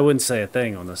 I wouldn't say a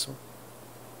thing on this one.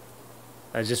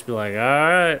 I'd just be like,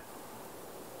 alright.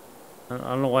 I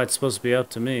don't know why it's supposed to be up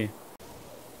to me.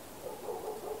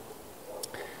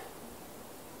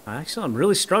 Actually, I'm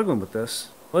really struggling with this.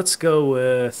 Let's go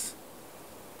with...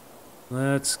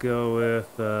 Let's go with,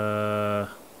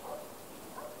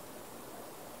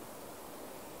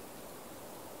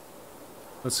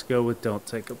 let's go with don't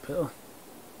take a pill.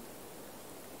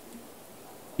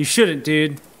 You shouldn't,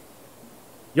 dude.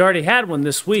 You already had one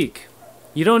this week.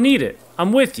 You don't need it.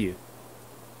 I'm with you.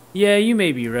 Yeah, you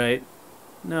may be right.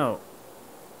 No.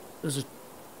 Those are...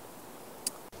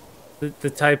 The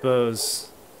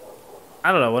typos...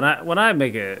 I don't know, when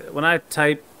I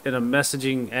type in a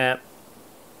messaging app,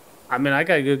 I mean, I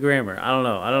got good grammar. I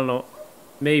don't know.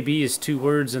 Maybe is 2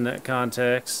 words in that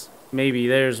context. Maybe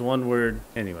there's 1 word.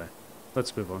 Anyway,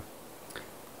 let's move on.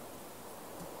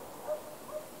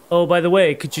 Oh, by the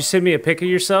way, could you send me a pic of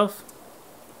yourself?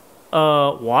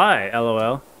 Why?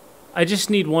 LOL. I just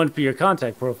need one for your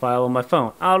contact profile on my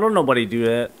phone. I don't know nobody do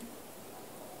that.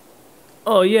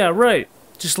 Oh, yeah, right.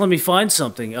 Just let me find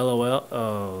something, LOL.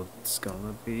 Oh, it's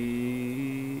gonna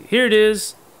be... Here it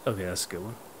is. Okay, that's a good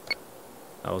one.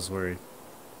 I was worried.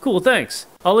 Cool, thanks.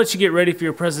 I'll let you get ready for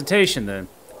your presentation then.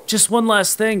 Just one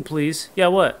last thing, please. Yeah,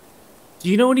 what? Do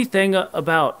you know anything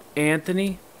about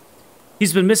Anthony?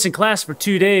 He's been missing class for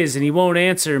 2 days and he won't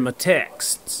answer my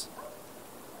texts.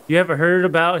 You ever heard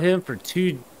about him for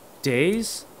 2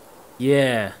 days?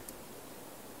 Yeah.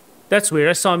 That's weird.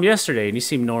 I saw him yesterday and he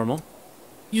seemed normal.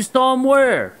 You saw him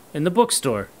where? In the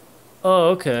bookstore. Oh,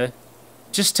 okay.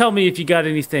 Just tell me if you got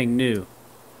anything new.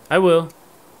 I will.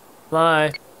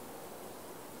 Bye.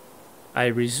 I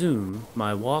resume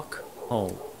my walk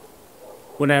home.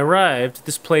 When I arrived,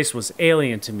 this place was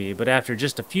alien to me, but after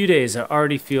just a few days, I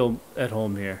already feel at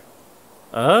home here.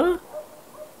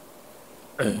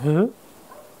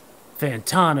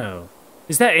 Fantano.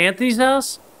 Is that Anthony's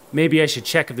house? Maybe I should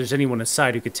check if there's anyone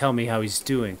inside who could tell me how he's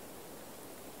doing.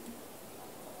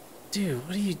 Dude,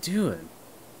 what are you doing?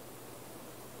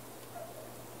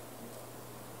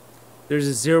 There's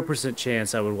a 0%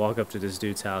 chance I would walk up to this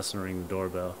dude's house and ring the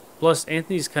doorbell. Plus,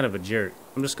 Anthony's kind of a jerk.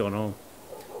 I'm just going home.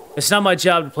 It's not my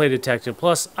job to play detective.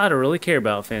 Plus, I don't really care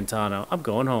about Fantano. I'm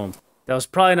going home. That was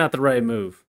probably not the right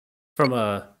move. From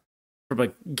a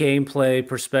gameplay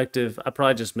perspective, I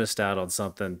probably just missed out on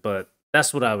something, but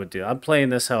that's what I would do. I'm playing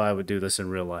this how I would do this in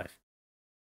real life.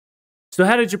 So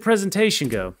how did your presentation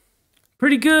go?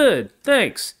 Pretty good,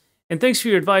 thanks. And thanks for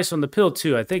your advice on the pill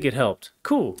too. I think it helped.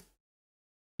 Cool.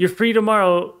 You're free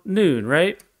tomorrow noon,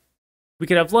 right? We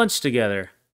could have lunch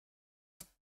together.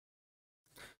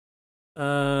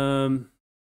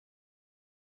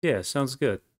 Yeah, sounds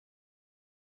good.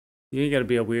 You ain't gotta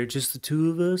be a weird, just the 2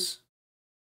 of us.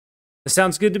 That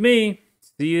sounds good to me.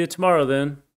 See you tomorrow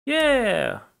then.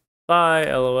 Yeah. Bye,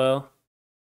 LOL.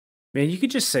 Man, you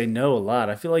could just say no a lot.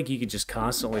 I feel like you could just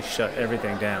constantly shut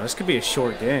everything down. This could be a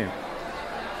short game.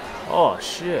 Oh,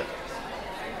 shit.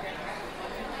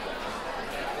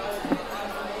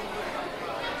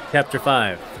 Chapter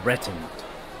 5, Threatened.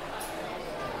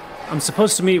 I'm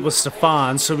supposed to meet with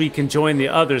Stefan so we can join the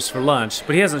others for lunch,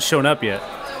 but he hasn't shown up yet.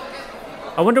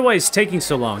 I wonder why he's taking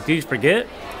so long. Did he forget?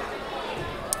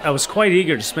 I was quite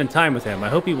eager to spend time with him. I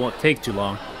hope he won't take too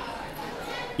long.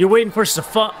 You're waiting for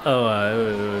Stefan...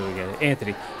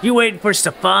 Anthony. You waiting for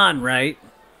Stefan, right?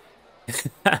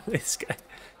 This guy.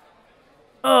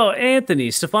 Oh,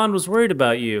 Anthony. Stefan was worried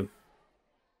about you.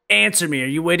 Answer me, are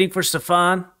you waiting for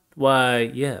Stefan? Why,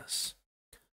 yes.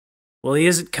 Well, he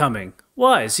isn't coming.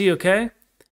 Why, is he okay?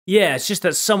 Yeah, it's just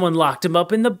that someone locked him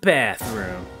up in the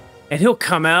bathroom. And he'll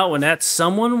come out when that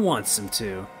someone wants him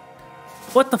to.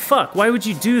 What the fuck? Why would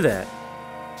you do that?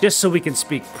 Just so we can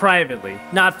speak privately,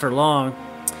 not for long.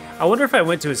 I wonder if I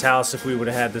went to his house if we would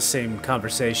have had the same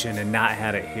conversation and not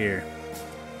had it here.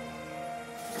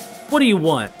 What do you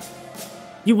want?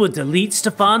 You will delete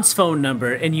Stefan's phone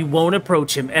number and you won't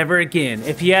approach him ever again.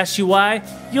 If he asks you why,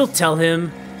 you'll tell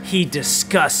him he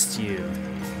disgusts you.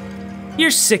 You're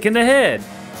sick in the head.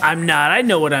 I'm not, I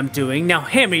know what I'm doing. Now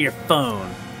hand me your phone.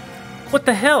 What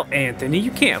the hell, Anthony? You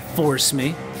can't force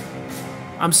me.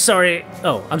 I'm sorry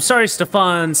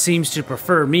Stefan seems to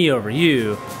prefer me over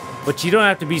you, but you don't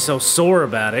have to be so sore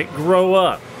about it. Grow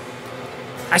up.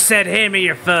 I said hand me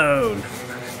your phone.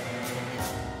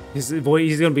 He's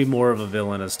gonna be more of a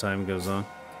villain as time goes on.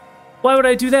 Why would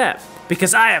I do that?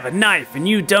 Because I have a knife and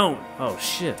you don't. Oh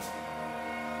shit.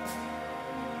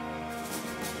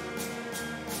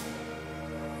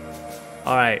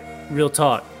 Alright, real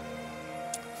talk.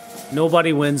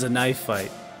 Nobody wins a knife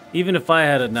fight. Even if I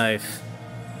had a knife.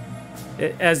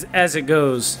 As it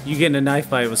goes, you get in a knife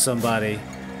fight with somebody,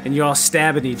 and you're all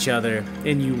stabbing each other,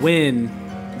 and you win,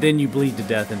 then you bleed to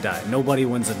death and die. Nobody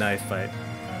wins a knife fight.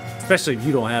 Especially if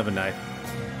you don't have a knife.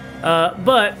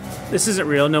 But this isn't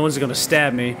real. No one's gonna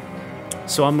stab me.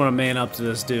 So I'm gonna man up to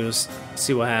this dude.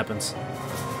 See what happens.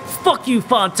 Fuck you,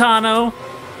 Fontano!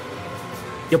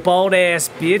 You bald ass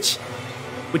bitch.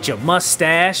 With your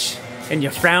mustache and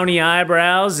your frowny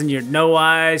eyebrows and your no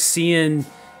eyes seeing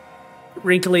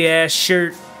wrinkly ass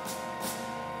shirt,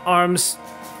 arms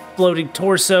floating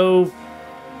torso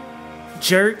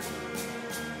jerk.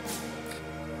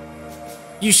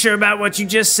 You sure about what you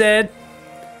just said?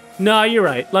 Nah, you're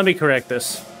right. Let me correct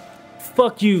this.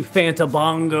 Fuck you, Fanta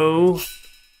Bongo.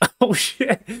 Oh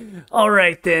shit.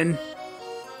 Alright then.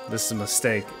 This is a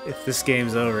mistake. If this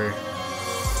game's over.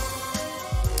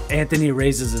 Anthony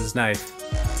raises his knife.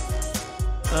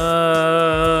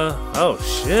 Oh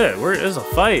shit, where is a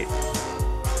fight?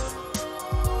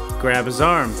 Grab his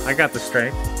arm. I got the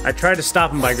strength. I tried to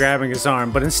stop him by grabbing his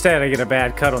arm, but instead I get a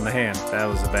bad cut on the hand. That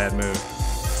was a bad move.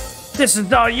 This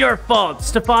is all your fault.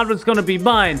 Stefan was gonna be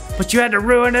mine, but you had to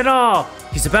ruin it all.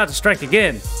 He's about to strike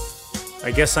again.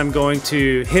 I guess I'm going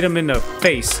to hit him in the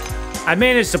face. I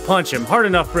managed to punch him hard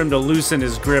enough for him to loosen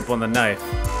his grip on the knife.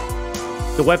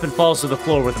 The weapon falls to the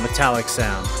floor with a metallic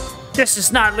sound. This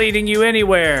is not leading you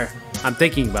anywhere. I'm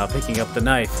thinking about picking up the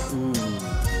knife. Ooh.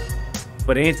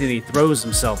 But Anthony throws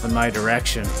himself in my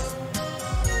direction.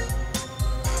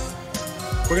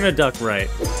 We're gonna duck right.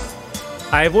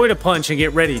 I avoid a punch and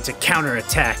get ready to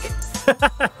counterattack.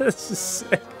 This is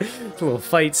sick. A little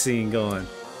fight scene going.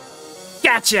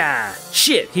 Gotcha!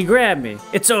 Shit, he grabbed me.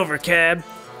 It's over, Cab.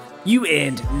 You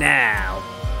end now.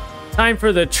 Time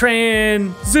for the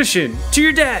transition to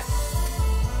your death.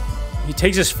 He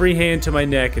takes his free hand to my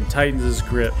neck and tightens his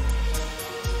grip.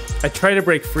 I try to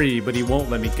break free, but he won't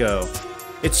let me go.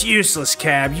 It's useless,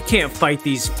 Cab. You can't fight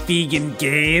these vegan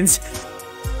gains.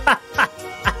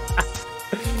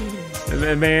 And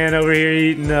that man over here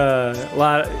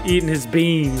eating his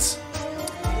beans.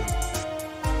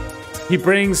 He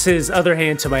brings his other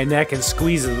hand to my neck and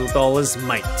squeezes with all his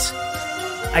might.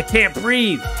 I can't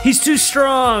breathe. He's too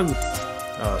strong.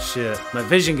 Oh shit, my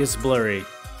vision gets blurry.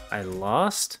 I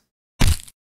lost?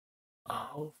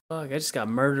 Oh fuck, I just got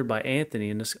murdered by Anthony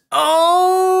in this.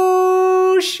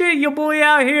 Oh shit, your boy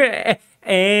out here,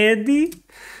 Andy.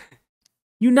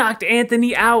 You knocked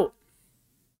Anthony out.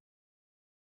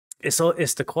 It's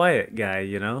the quiet guy,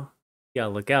 you know? You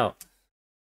gotta look out.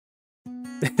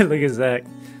 Look at Zach.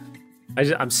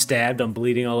 I'm stabbed, I'm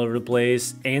bleeding all over the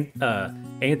place.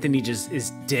 Anthony just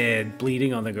is dead,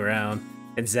 bleeding on the ground.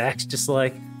 And Zach's just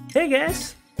like, hey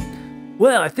guys.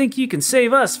 Well, I think you can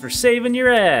save us for saving your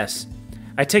ass.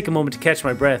 I take a moment to catch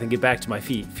my breath and get back to my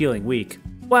feet, feeling weak.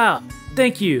 Wow,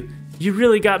 thank you. You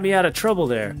really got me out of trouble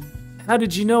there. How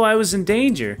did you know I was in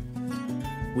danger?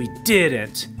 We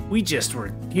didn't. We just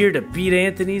were here to beat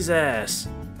Anthony's ass.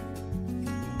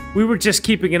 We were just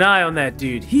keeping an eye on that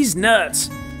dude. He's nuts.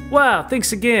 Wow,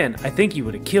 thanks again. I think you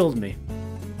would have killed me.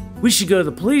 We should go to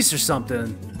the police or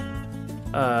something.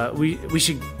 We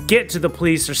should get to the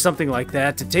police or something like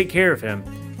that to take care of him.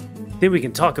 Then we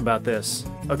can talk about this.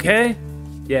 Okay?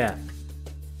 Yeah.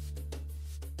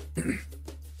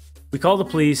 We called the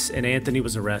police and Anthony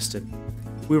was arrested.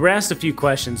 We were asked a few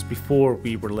questions before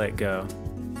we were let go.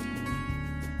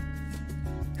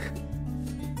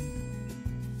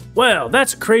 Well,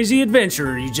 that's a crazy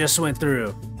adventure you just went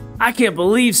through. I can't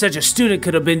believe such a student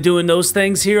could have been doing those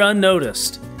things here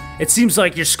unnoticed. It seems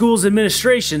like your school's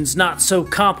administration's not so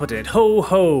competent. Ho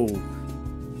ho.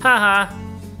 Haha.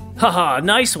 Haha,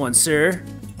 nice one, sir.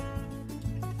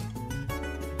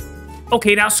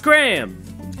 Okay, now scram!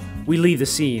 We leave the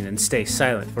scene and stay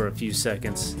silent for a few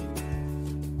seconds.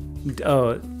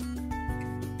 Oh,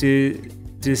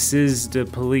 this is the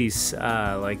police.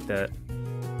 Ah, I like that.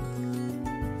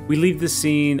 We leave the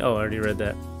scene. Oh, I already read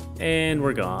that. And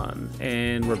we're gone.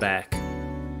 And we're back.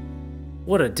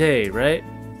 What a day, right?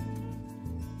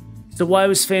 So why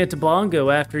was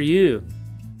Fantabongo after you?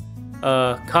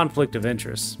 Conflict of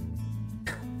interest.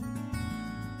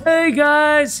 Hey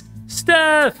guys!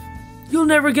 Steph! You'll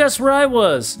never guess where I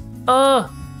was.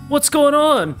 What's going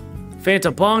on?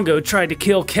 Fantabongo tried to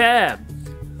kill Cab.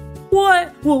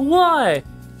 What? Well, why?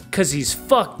 'Cause he's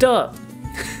fucked up.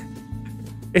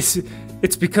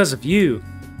 It's because of you.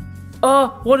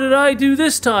 What did I do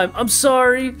this time? I'm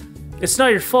sorry. It's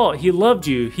not your fault. He loved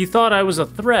you. He thought I was a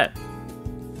threat.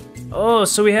 Oh,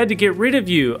 so he had to get rid of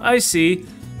you. I see.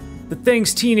 The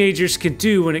things teenagers can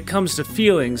do when it comes to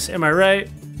feelings. Am I right?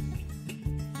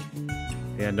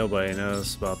 Yeah, nobody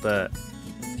knows about that.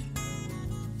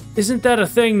 Isn't that a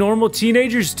thing normal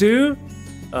teenagers do?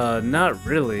 Not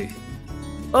really.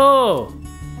 Oh,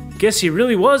 guess he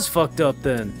really was fucked up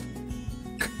then.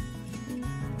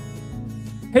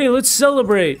 Hey, let's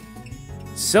celebrate.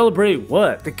 Celebrate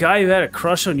what? The guy who had a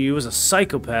crush on you was a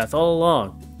psychopath all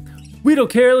along. We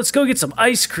don't care, let's go get some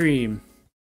ice cream.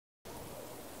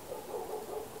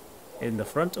 In the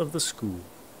front of the school.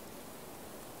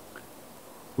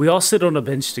 We all sit on a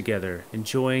bench together,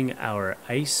 enjoying our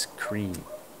ice cream.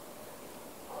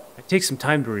 I take some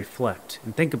time to reflect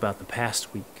and think about the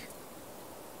past week.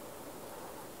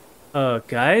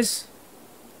 Guys?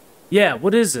 Yeah,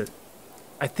 what is it?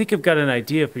 I think I've got an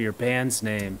idea for your band's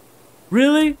name.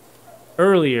 Really?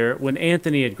 Earlier, when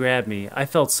Anthony had grabbed me, I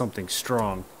felt something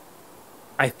strong.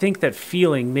 I think that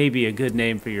feeling may be a good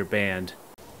name for your band.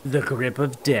 The Grip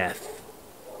of Death.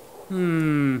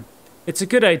 It's a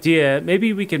good idea.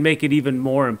 Maybe we can make it even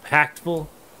more impactful.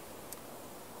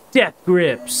 Death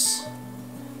Grips.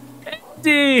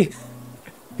 Andy!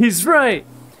 He's right.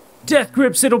 Death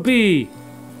Grips it'll be.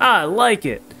 I like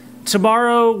it.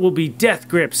 Tomorrow will be Death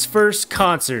Grips' first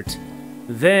concert.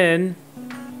 Then...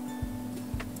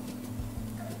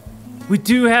 we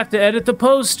do have to edit the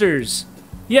posters.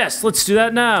 Yes, let's do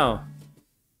that now.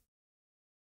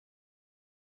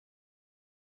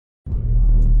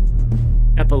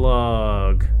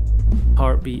 Epilogue.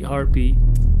 Heartbeat, heartbeat.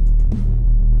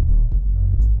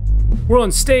 We're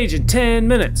on stage in 10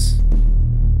 minutes.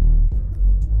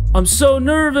 I'm so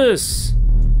nervous.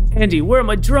 Andy, where are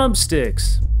my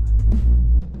drumsticks?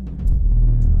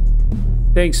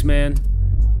 Thanks, man.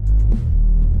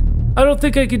 I don't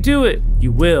think I can do it.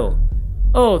 You will.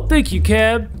 Oh, thank you,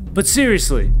 Cab. But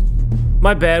seriously.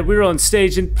 My bad, we're on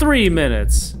stage in 3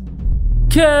 minutes.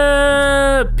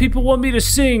 Cab! People want me to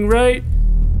sing, right?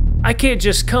 I can't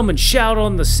just come and shout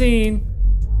on the scene.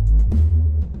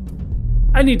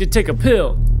 I need to take a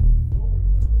pill.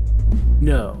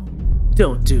 No,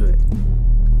 don't do it.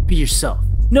 Be yourself.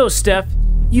 No, Steph,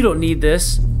 you don't need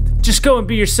this. Just go and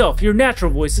be yourself. Your natural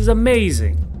voice is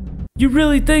amazing. You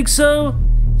really think so?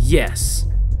 Yes.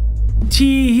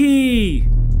 Tee-hee.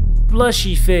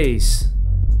 Blushy face.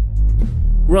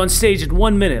 We're on stage in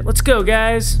 1 minute. Let's go,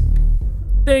 guys.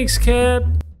 Thanks,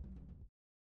 Cab.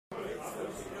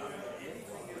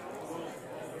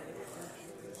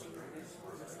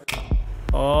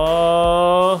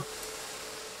 Oh,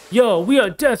 yo, we are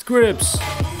Death Grips.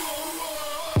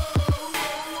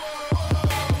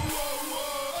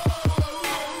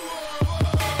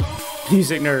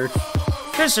 Music nerd.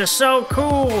 This is so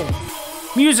cool.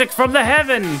 Music from the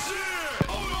heavens.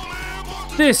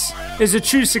 This is a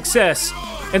true success.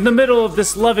 In the middle of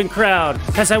this loving crowd,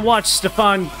 as I watch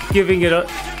Stefan giving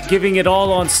it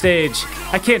all on stage,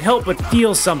 I can't help but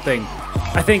feel something.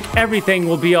 I think everything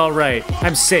will be all right.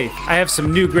 I'm safe. I have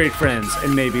some new great friends,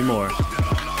 and maybe more.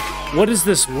 What is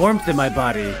this warmth in my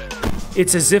body?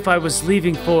 It's as if I was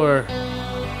leaving for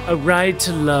a ride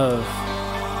to love.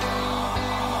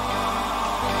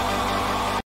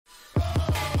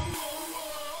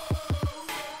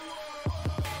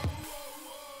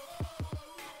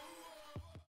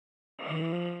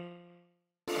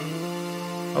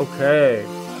 Okay.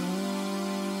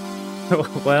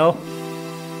 Well.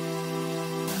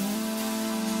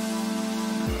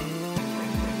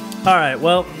 Alright,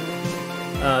 well.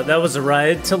 That was a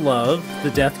ride to love,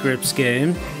 the Death Grips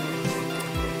game.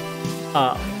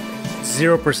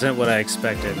 0% what I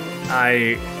expected.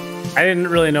 I didn't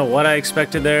really know what I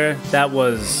expected there. But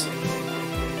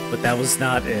that was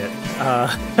not it.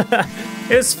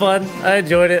 It's fun. I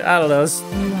enjoyed it. I don't know. It's You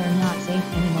are not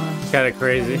safe anymore. kind of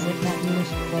crazy. Is it that you wish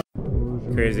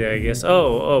for? Crazy, I guess.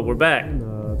 Oh, we're back.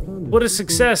 What a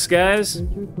success, guys.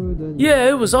 Yeah,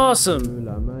 it was awesome.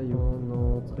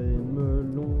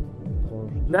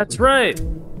 That's right.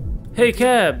 Hey,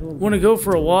 Cab, want to go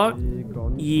for a walk?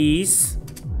 Yes.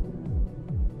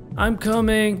 I'm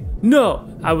coming.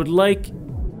 No, I would like...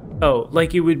 Oh,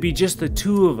 like it would be just the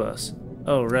two of us.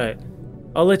 Oh, right.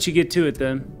 I'll let you get to it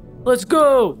then. Let's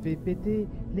go! Fais péter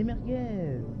les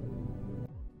merguez.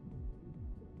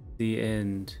 The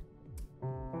end.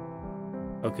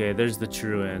 Okay, there's the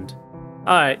true end.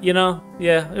 Alright, you know,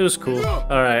 yeah, it was cool.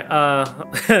 Alright,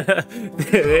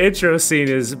 the intro scene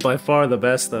is by far the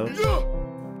best, though.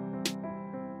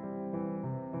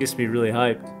 Gets me really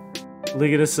hyped.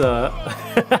 Look at this,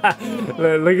 look at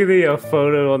the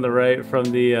photo on the right from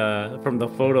the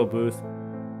photo booth.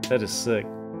 That is sick.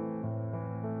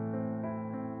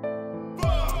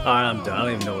 Alright, I'm done. I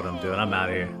don't even know what I'm doing. I'm out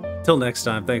of here. Till next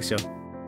time. Thanks, y'all.